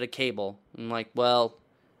to get rid of cable. I'm like, well,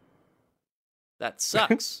 that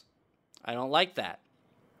sucks. I don't like that.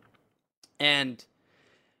 And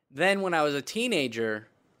then when I was a teenager,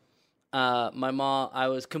 I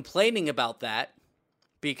was complaining about that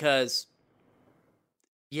because,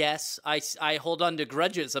 yes, I hold on to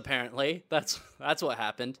grudges, apparently. That's what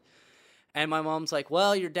happened. And my mom's like,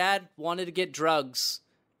 well, your dad wanted to get drugs,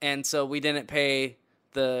 and so we didn't pay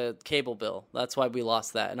the cable bill. That's why we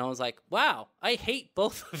lost that. And I was like, wow, I hate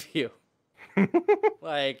both of you.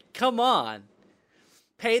 Like, come on.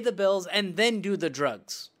 Pay the bills and then do the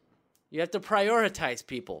drugs. You have to prioritize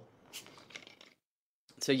people.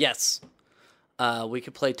 So yes, we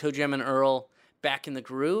could play Toe Jam and Earl Back in the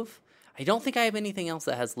Groove. I don't think I have anything else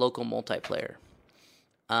that has local multiplayer.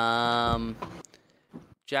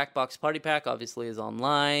 Jackbox Party Pack obviously is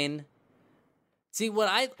online. See, what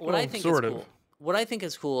I think is cool. What I think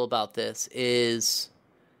is cool about this is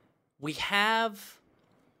we have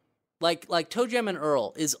like Toe Jam and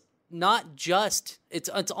Earl is not just it's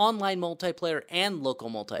online multiplayer and local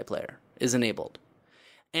multiplayer is enabled.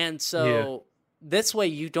 And so this way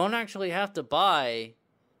you don't actually have to buy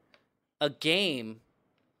a game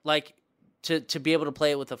like to be able to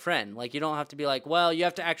play it with a friend. Like you don't have to be like, well, you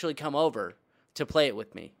have to actually come over to play it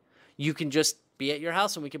with me. You can just be at your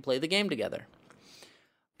house and we can play the game together.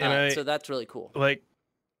 And so that's really cool. Like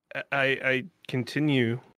I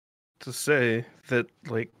continue to say that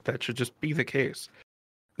like that should just be the case.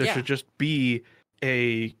 There should just be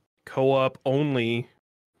a co-op only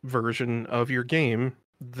version of your game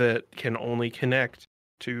that can only connect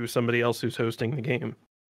to somebody else who's hosting the game.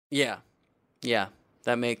 Yeah.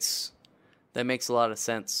 That makes a lot of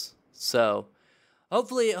sense. So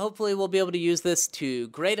hopefully we'll be able to use this to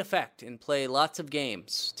great effect and play lots of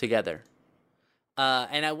games together.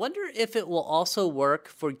 And I wonder if it will also work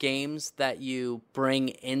for games that you bring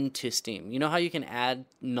into Steam. You know how you can add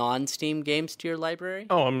non-Steam games to your library?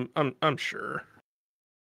 Oh, I'm sure.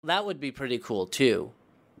 That would be pretty cool too.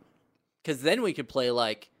 Because then we could play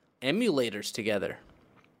like emulators together.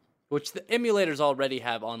 Which the emulators already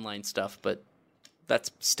have online stuff, but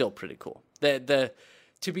that's still pretty cool. To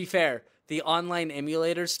be fair, the online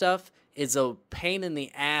emulator stuff is a pain in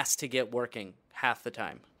the ass to get working half the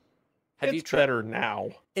time. It's better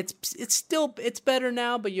now. It's better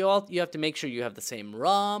now, but you have to make sure you have the same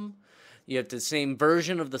ROM, you have the same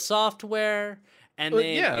version of the software, and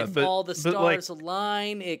then all the stars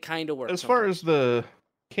align, it kind of works. As far as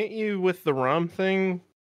can't you with the ROM thing?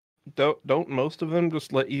 Don't most of them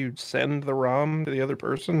just let you send the ROM to the other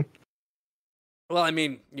person? Well, I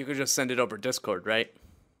mean, you could just send it over Discord, right?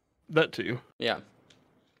 That too. Yeah.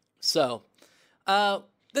 So,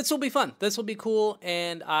 this will be fun. This will be cool,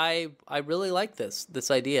 and I really like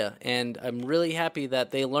this idea, and I'm really happy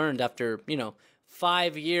that they learned after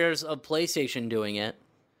 5 years of PlayStation doing it.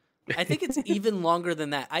 I think it's even longer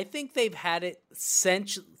than that. I think they've had it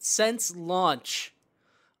since launch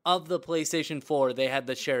of the PlayStation 4. They had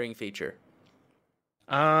the sharing feature.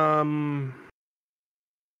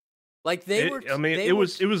 Like they were. I mean, it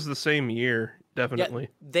was the same year, definitely.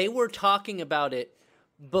 Yeah, they were talking about it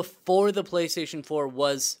before the PlayStation 4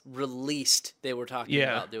 was released. They were talking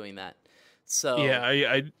about doing that. So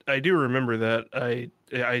yeah, I do remember that.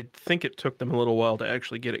 I think it took them a little while to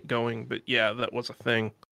actually get it going, but yeah, that was a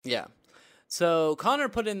thing. Yeah. So Connor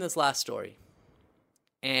put in this last story,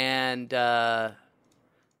 and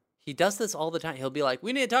he does this all the time. He'll be like,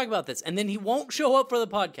 "We need to talk about this," and then he won't show up for the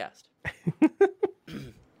podcast.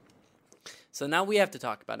 So now we have to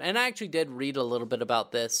talk about it. And I actually did read a little bit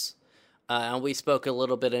about this, and we spoke a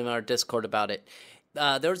little bit in our Discord about it.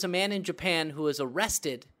 There was a man in Japan who was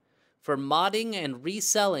arrested for modding and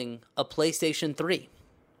reselling a PlayStation 3,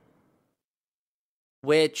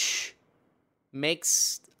 which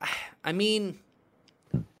makes... I mean,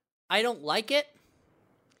 I don't like it,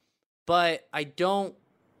 but I don't...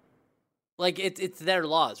 Like, it's their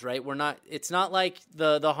laws, right? It's not like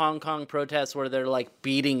the Hong Kong protests where they're, like,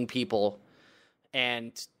 beating people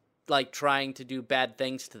and, like, trying to do bad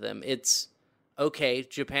things to them. It's, okay,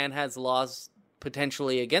 Japan has laws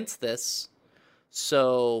potentially against this,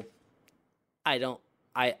 so I don't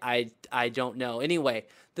know. Anyway,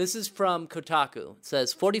 this is from Kotaku. It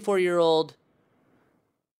says, 44-year-old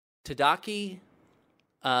Tadaki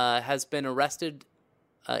has been arrested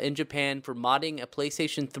in Japan for modding a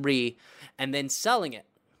PlayStation 3 and then selling it.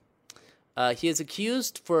 He is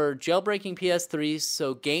accused for jailbreaking PS3s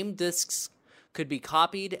so game discs could be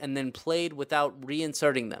copied and then played without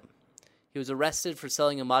reinserting them. He was arrested for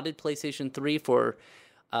selling a modded PlayStation 3 for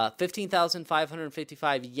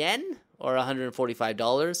 15,555 yen, or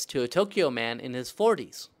 $145, to a Tokyo man in his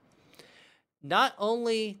 40s. Not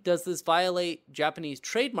only does this violate Japanese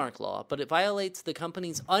trademark law, but it violates the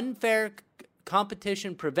company's unfair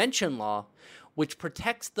competition prevention law, which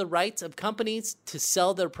protects the rights of companies to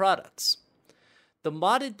sell their products. The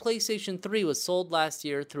modded PlayStation 3 was sold last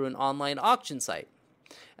year through an online auction site.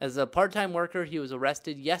 As a part-time worker, he was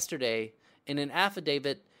arrested yesterday. In an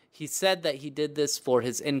affidavit, he said that he did this for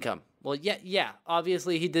his income. Well, yeah,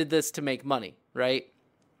 obviously he did this to make money, right?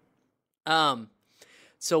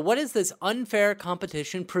 So what is this unfair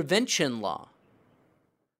competition prevention law?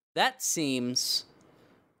 That seems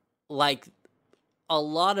like a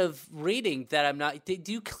lot of reading that I'm not... Did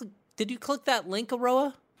you click that link,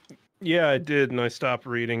 Aroa? Yeah, I did, and I stopped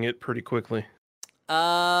reading it pretty quickly.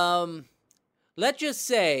 Let's just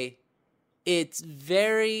say it's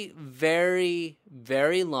very, very,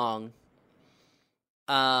 very long.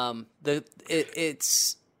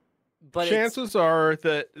 Chances are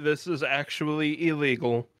that this is actually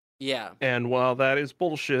illegal. Yeah. And while that is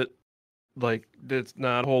bullshit, like, there's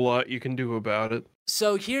not a whole lot you can do about it.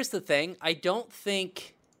 So here's the thing. I don't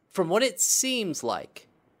think, from what it seems like,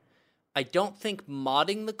 I don't think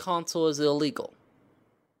modding the console is illegal.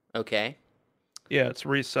 Okay? Yeah, it's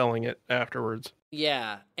reselling it afterwards.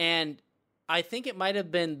 Yeah, and I think it might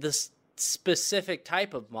have been this specific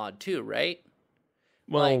type of mod too, right?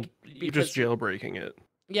 Well, Like, you're just jailbreaking it.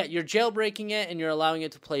 Yeah, you're jailbreaking it and you're allowing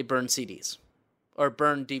it to play burn CDs. Or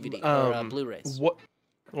burn DVD or Blu-rays. What?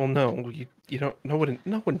 Well, no, you don't. No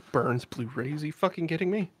one burns Blu-rays. Are you fucking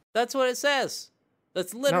kidding me? That's what it says.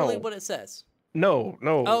 That's literally what it says. No.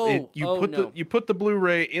 No. You put the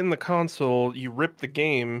Blu-ray in the console, you rip the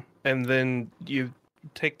game, and then you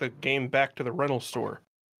take the game back to the rental store.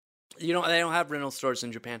 They don't have rental stores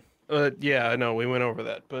in Japan. Yeah, I know. We went over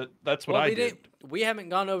that, but that's what I did. We haven't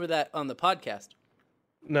gone over that on the podcast.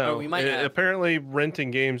 No, or we might have. Apparently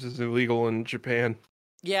renting games is illegal in Japan.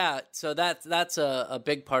 Yeah, so that's a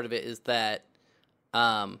big part of it is that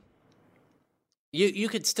you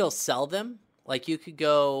could still sell them. Like you could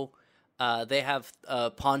go, they have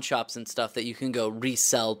pawn shops and stuff that you can go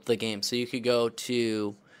resell the game. So you could go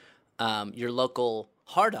to your local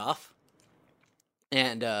Hard Off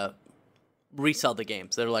and resell the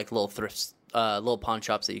games. They're like little thrifts, little pawn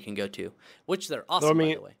shops that you can go to, which they're awesome,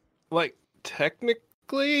 by the way. Like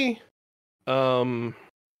technically,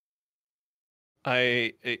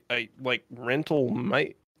 I like rental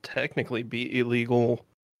might technically be illegal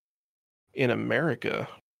in America.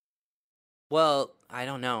 Well, I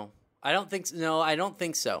don't know. I don't think so. No, I don't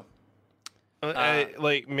think so.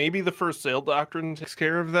 Like maybe the first sale doctrine takes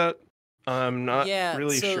care of that. I'm not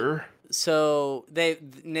really sure.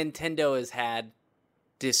 Nintendo has had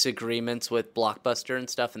disagreements with Blockbuster and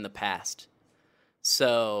stuff in the past.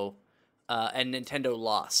 So, and Nintendo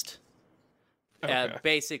lost. Okay.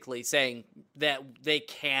 Basically saying that they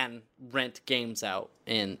can rent games out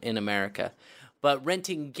in America. But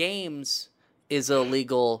renting games is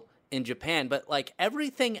illegal in Japan. But like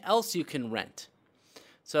everything else you can rent.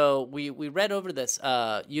 So we read over this.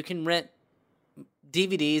 You can rent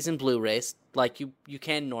DVDs and Blu-rays like you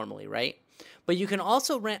can normally, right? But you can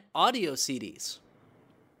also rent audio CDs.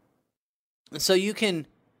 So you can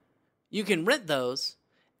rent those,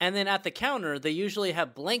 and then at the counter they usually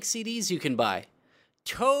have blank CDs you can buy,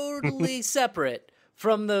 totally separate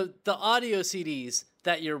from the audio CDs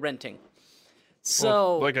that you're renting.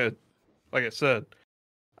 So well, like I said,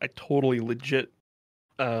 I totally legit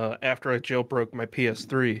after I jailbroke my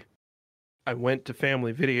PS3, I went to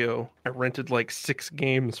Family Video. I rented like 6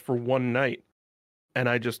 games for one night, and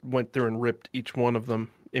I just went through and ripped each one of them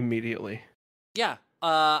immediately. yeah,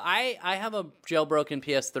 I have a jailbroken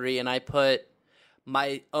PS3, and I put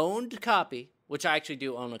my owned copy, which I actually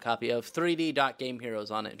do own a copy of, 3D Game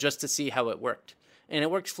Heroes on it, just to see how it worked, and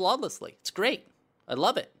it works flawlessly. It's great. I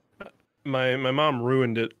love it. My mom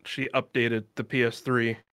ruined it. She updated the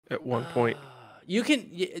PS3 at one point. You can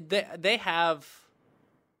they have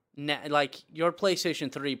like your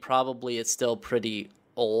PlayStation 3 probably is still pretty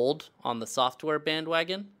old on the software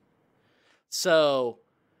bandwagon. So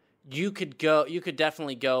you could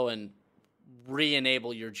definitely go and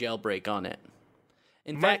re-enable your jailbreak on it.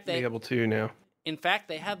 In fact, be able to now. In fact,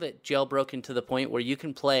 they have it jailbroken to the point where you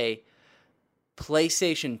can play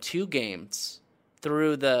PlayStation 2 games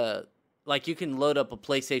through you can load up a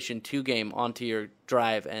PlayStation 2 game onto your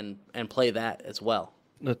drive and play that as well.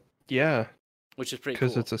 Yeah. Which is pretty cool.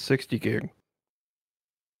 Because it's a 60 gig.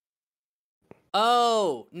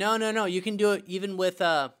 Oh, no. You can do it even with...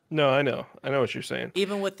 No, I know what you're saying.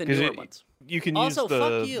 Even with the newer ones. You can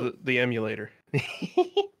also, use the emulator.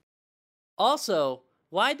 Also,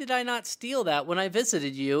 why did I not steal that when I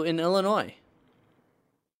visited you in Illinois?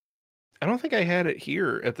 I don't think I had it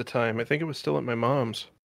here at the time. I think it was still at my mom's.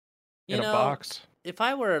 In a box. If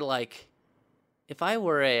I were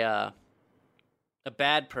a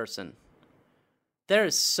bad person, there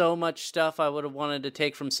is so much stuff I would have wanted to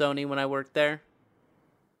take from Sony when I worked there.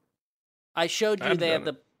 I showed you they had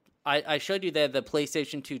the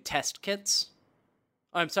PlayStation 2 test kits.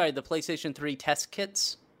 Oh, I'm sorry, the PlayStation 3 test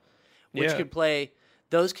kits, which can play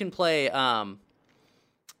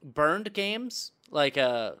burned games like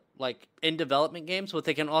in development games, but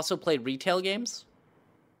they can also play retail games.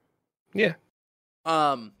 Yeah.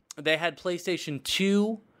 They had PlayStation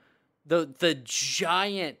 2, the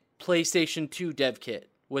giant PlayStation 2 dev kit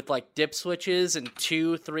with like dip switches and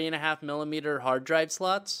 2 3.5mm hard drive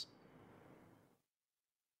slots.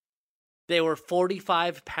 They were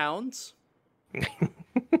 45 pounds.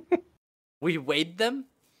 We weighed them.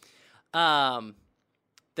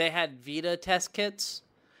 They had Vita test kits.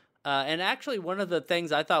 And actually one of the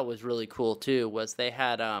things I thought was really cool too was they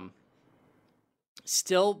had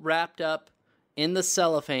still wrapped up in the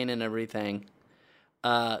cellophane and everything,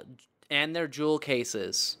 and their jewel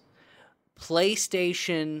cases,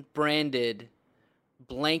 PlayStation branded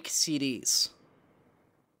blank CDs.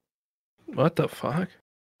 What the fuck?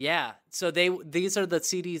 Yeah, so these are the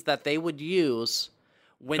CDs that they would use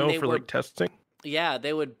when they were like testing. Yeah,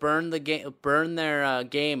 they would burn their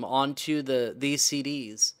game onto these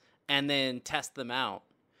CDs and then test them out.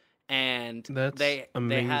 And they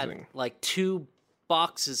had like 2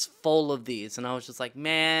 boxes full of these, and I was just like,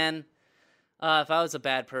 man, if I was a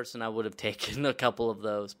bad person, I would have taken a couple of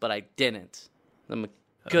those, but I didn't. I'm a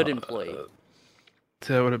good employee.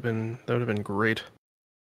 That would have been great.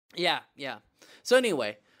 Yeah. So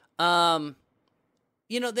anyway, I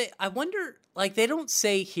wonder, like, they don't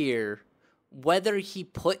say here whether he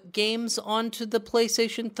put games onto the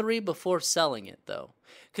PlayStation 3 before selling it, though.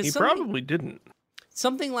 He probably didn't.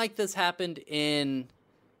 Something like this happened in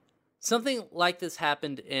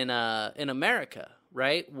America,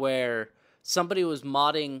 right? Where somebody was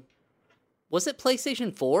modding, was it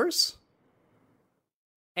PlayStation 4s?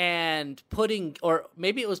 And or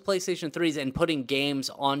maybe it was PlayStation 3s and putting games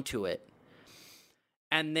onto it.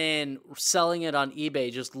 And then selling it on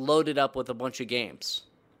eBay, just loaded up with a bunch of games.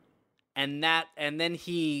 And then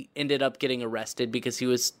he ended up getting arrested because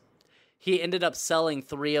he ended up selling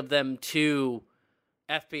 3 of them to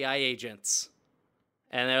FBI agents.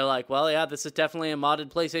 And they're like, well, yeah, this is definitely a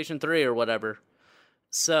modded PlayStation 3 or whatever.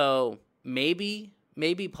 So maybe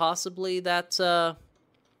possibly that's what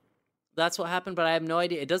happened, but I have no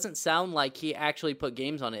idea. It doesn't sound like he actually put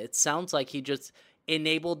games on it. It sounds like he just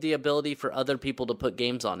enabled the ability for other people to put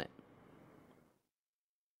games on it.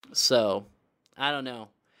 So, I don't know.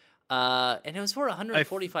 And it was for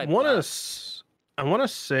 145 bucks. I want to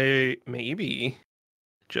say maybe,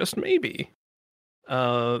 just maybe,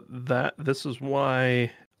 that this is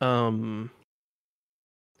why,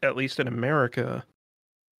 at least in America,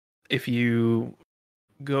 if you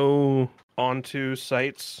go onto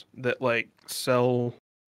sites that like sell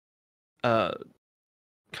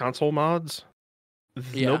console mods,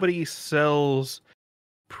 nobody sells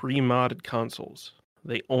pre-modded consoles.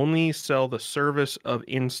 They only sell the service of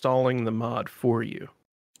installing the mod for you.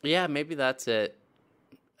 Yeah, maybe that's it.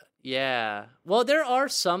 Yeah. Well, there are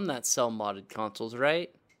some that sell modded consoles, right?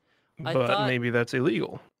 I But thought maybe that's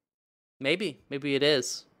illegal. maybe it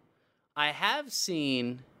is. I have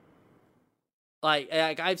seen like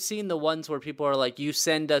I've seen the ones where people are like, you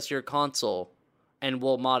send us your console and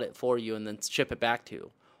we'll mod it for you and then ship it back to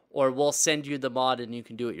you. Or we'll send you the mod and you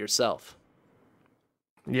can do it yourself.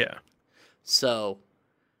 Yeah. So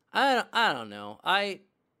I don't know. I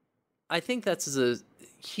think that's a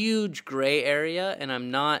huge gray area, and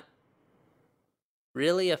I'm not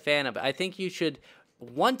really a fan of it. I think you should,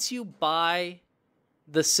 once you buy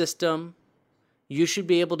the system, you should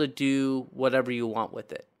be able to do whatever you want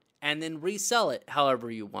with it and then resell it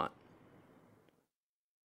however you want.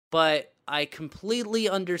 But I completely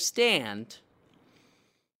understand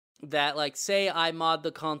that, like, say I mod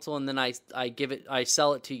the console and then I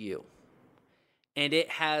sell it to you, and it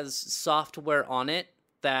has software on it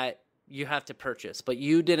that you have to purchase, but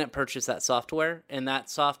you didn't purchase that software, and that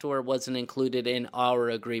software wasn't included in our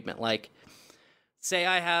agreement. Like, say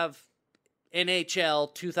I have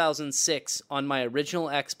NHL 2006 on my original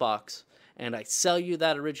Xbox, and I sell you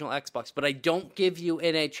that original Xbox, but I don't give you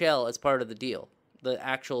NHL as part of the deal, the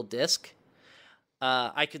actual disc.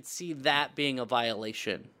 I could see that being a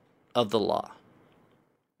violation of the law,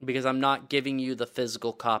 because I'm not giving you the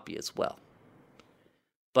physical copy as well.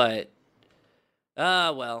 But,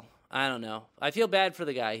 well, I don't know. I feel bad for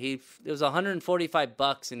the guy. It was 145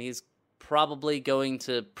 bucks, and he's probably going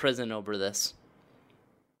to prison over this,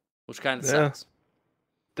 which kind of sucks.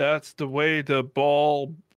 That's the way the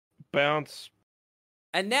ball bounce.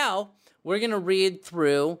 And now we're going to read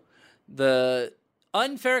through the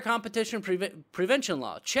Unfair Competition Prevention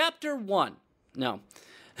Law, Chapter 1. No,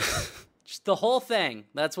 just the whole thing.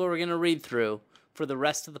 That's what we're going to read through for the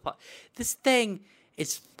rest of the This thing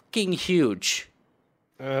is fucking huge.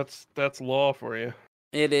 That's law for you.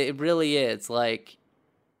 It really is. Like,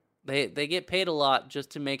 they get paid a lot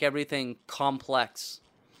just to make everything complex.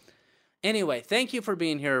 Anyway, thank you for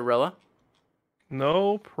being here, Aroa.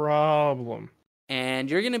 No problem.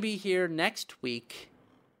 And you're going to be here next week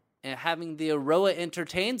having the Aroa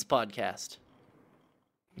Entertains podcast.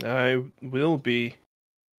 I will be.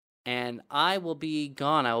 And I will be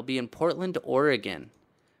gone. I will be in Portland, Oregon.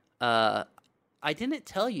 I didn't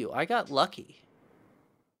tell you. I got lucky.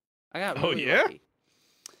 I got really lucky.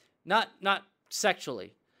 Not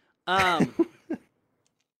sexually.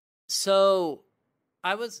 So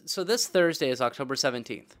this Thursday is October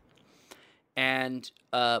 17th. And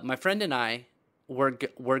my friend and I we're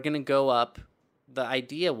going to go up. The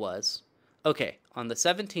idea was, okay, on the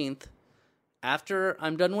 17th, after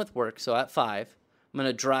I'm done with work, so at 5, I'm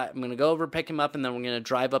going to go over, pick him up, and then we're going to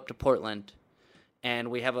drive up to Portland.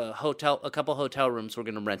 And we have a couple hotel rooms we're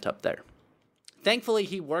going to rent up there. Thankfully,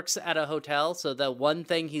 he works at a hotel, so the one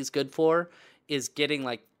thing he's good for is getting,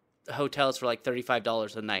 like, hotels for, like,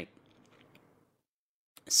 $35 a night.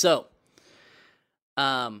 So,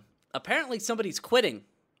 apparently somebody's quitting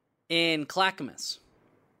in Clackamas,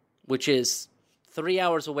 which is 3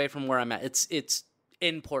 hours away from where I'm at. It's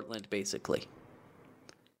in Portland, basically.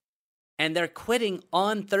 And they're quitting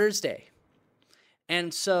on Thursday.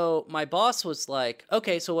 And so my boss was like,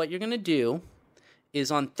 okay, so what you're going to do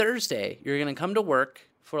is on Thursday, you're going to come to work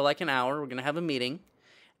for like an hour. We're going to have a meeting.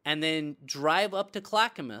 And then drive up to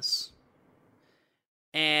Clackamas.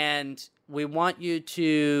 And we want you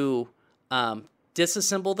to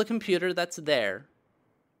disassemble the computer that's there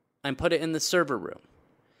and put it in the server room.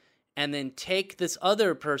 And then take this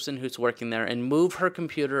other person who's working there and move her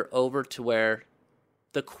computer over to where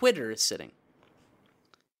the quitter is sitting.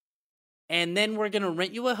 And then we're going to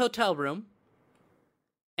rent you a hotel room.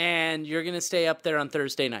 And you're going to stay up there on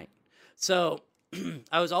Thursday night. So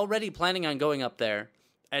I was already planning on going up there.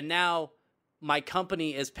 And now my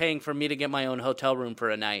company is paying for me to get my own hotel room for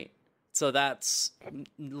a night. So that's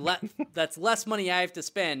less money I have to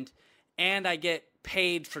spend. And I get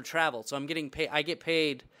paid for travel. So I'm getting paid. I get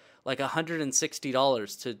paid like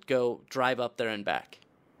 $160 to go drive up there and back.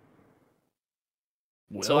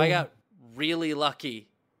 Well, so I got really lucky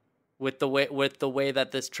with the way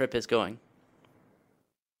that this trip is going.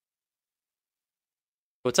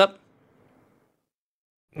 What's up?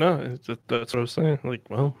 No, that's what I was saying. Like,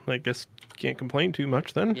 well, I guess can't complain too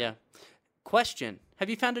much then. Yeah. Question: have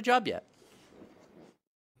you found a job yet?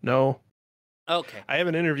 No, Okay. I have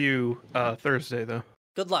an interview Thursday though.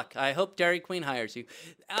 Good luck. I hope Dairy Queen hires you.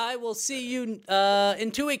 I will see you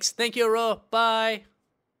in 2 weeks. Thank you, Ro. Bye.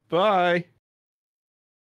 Bye.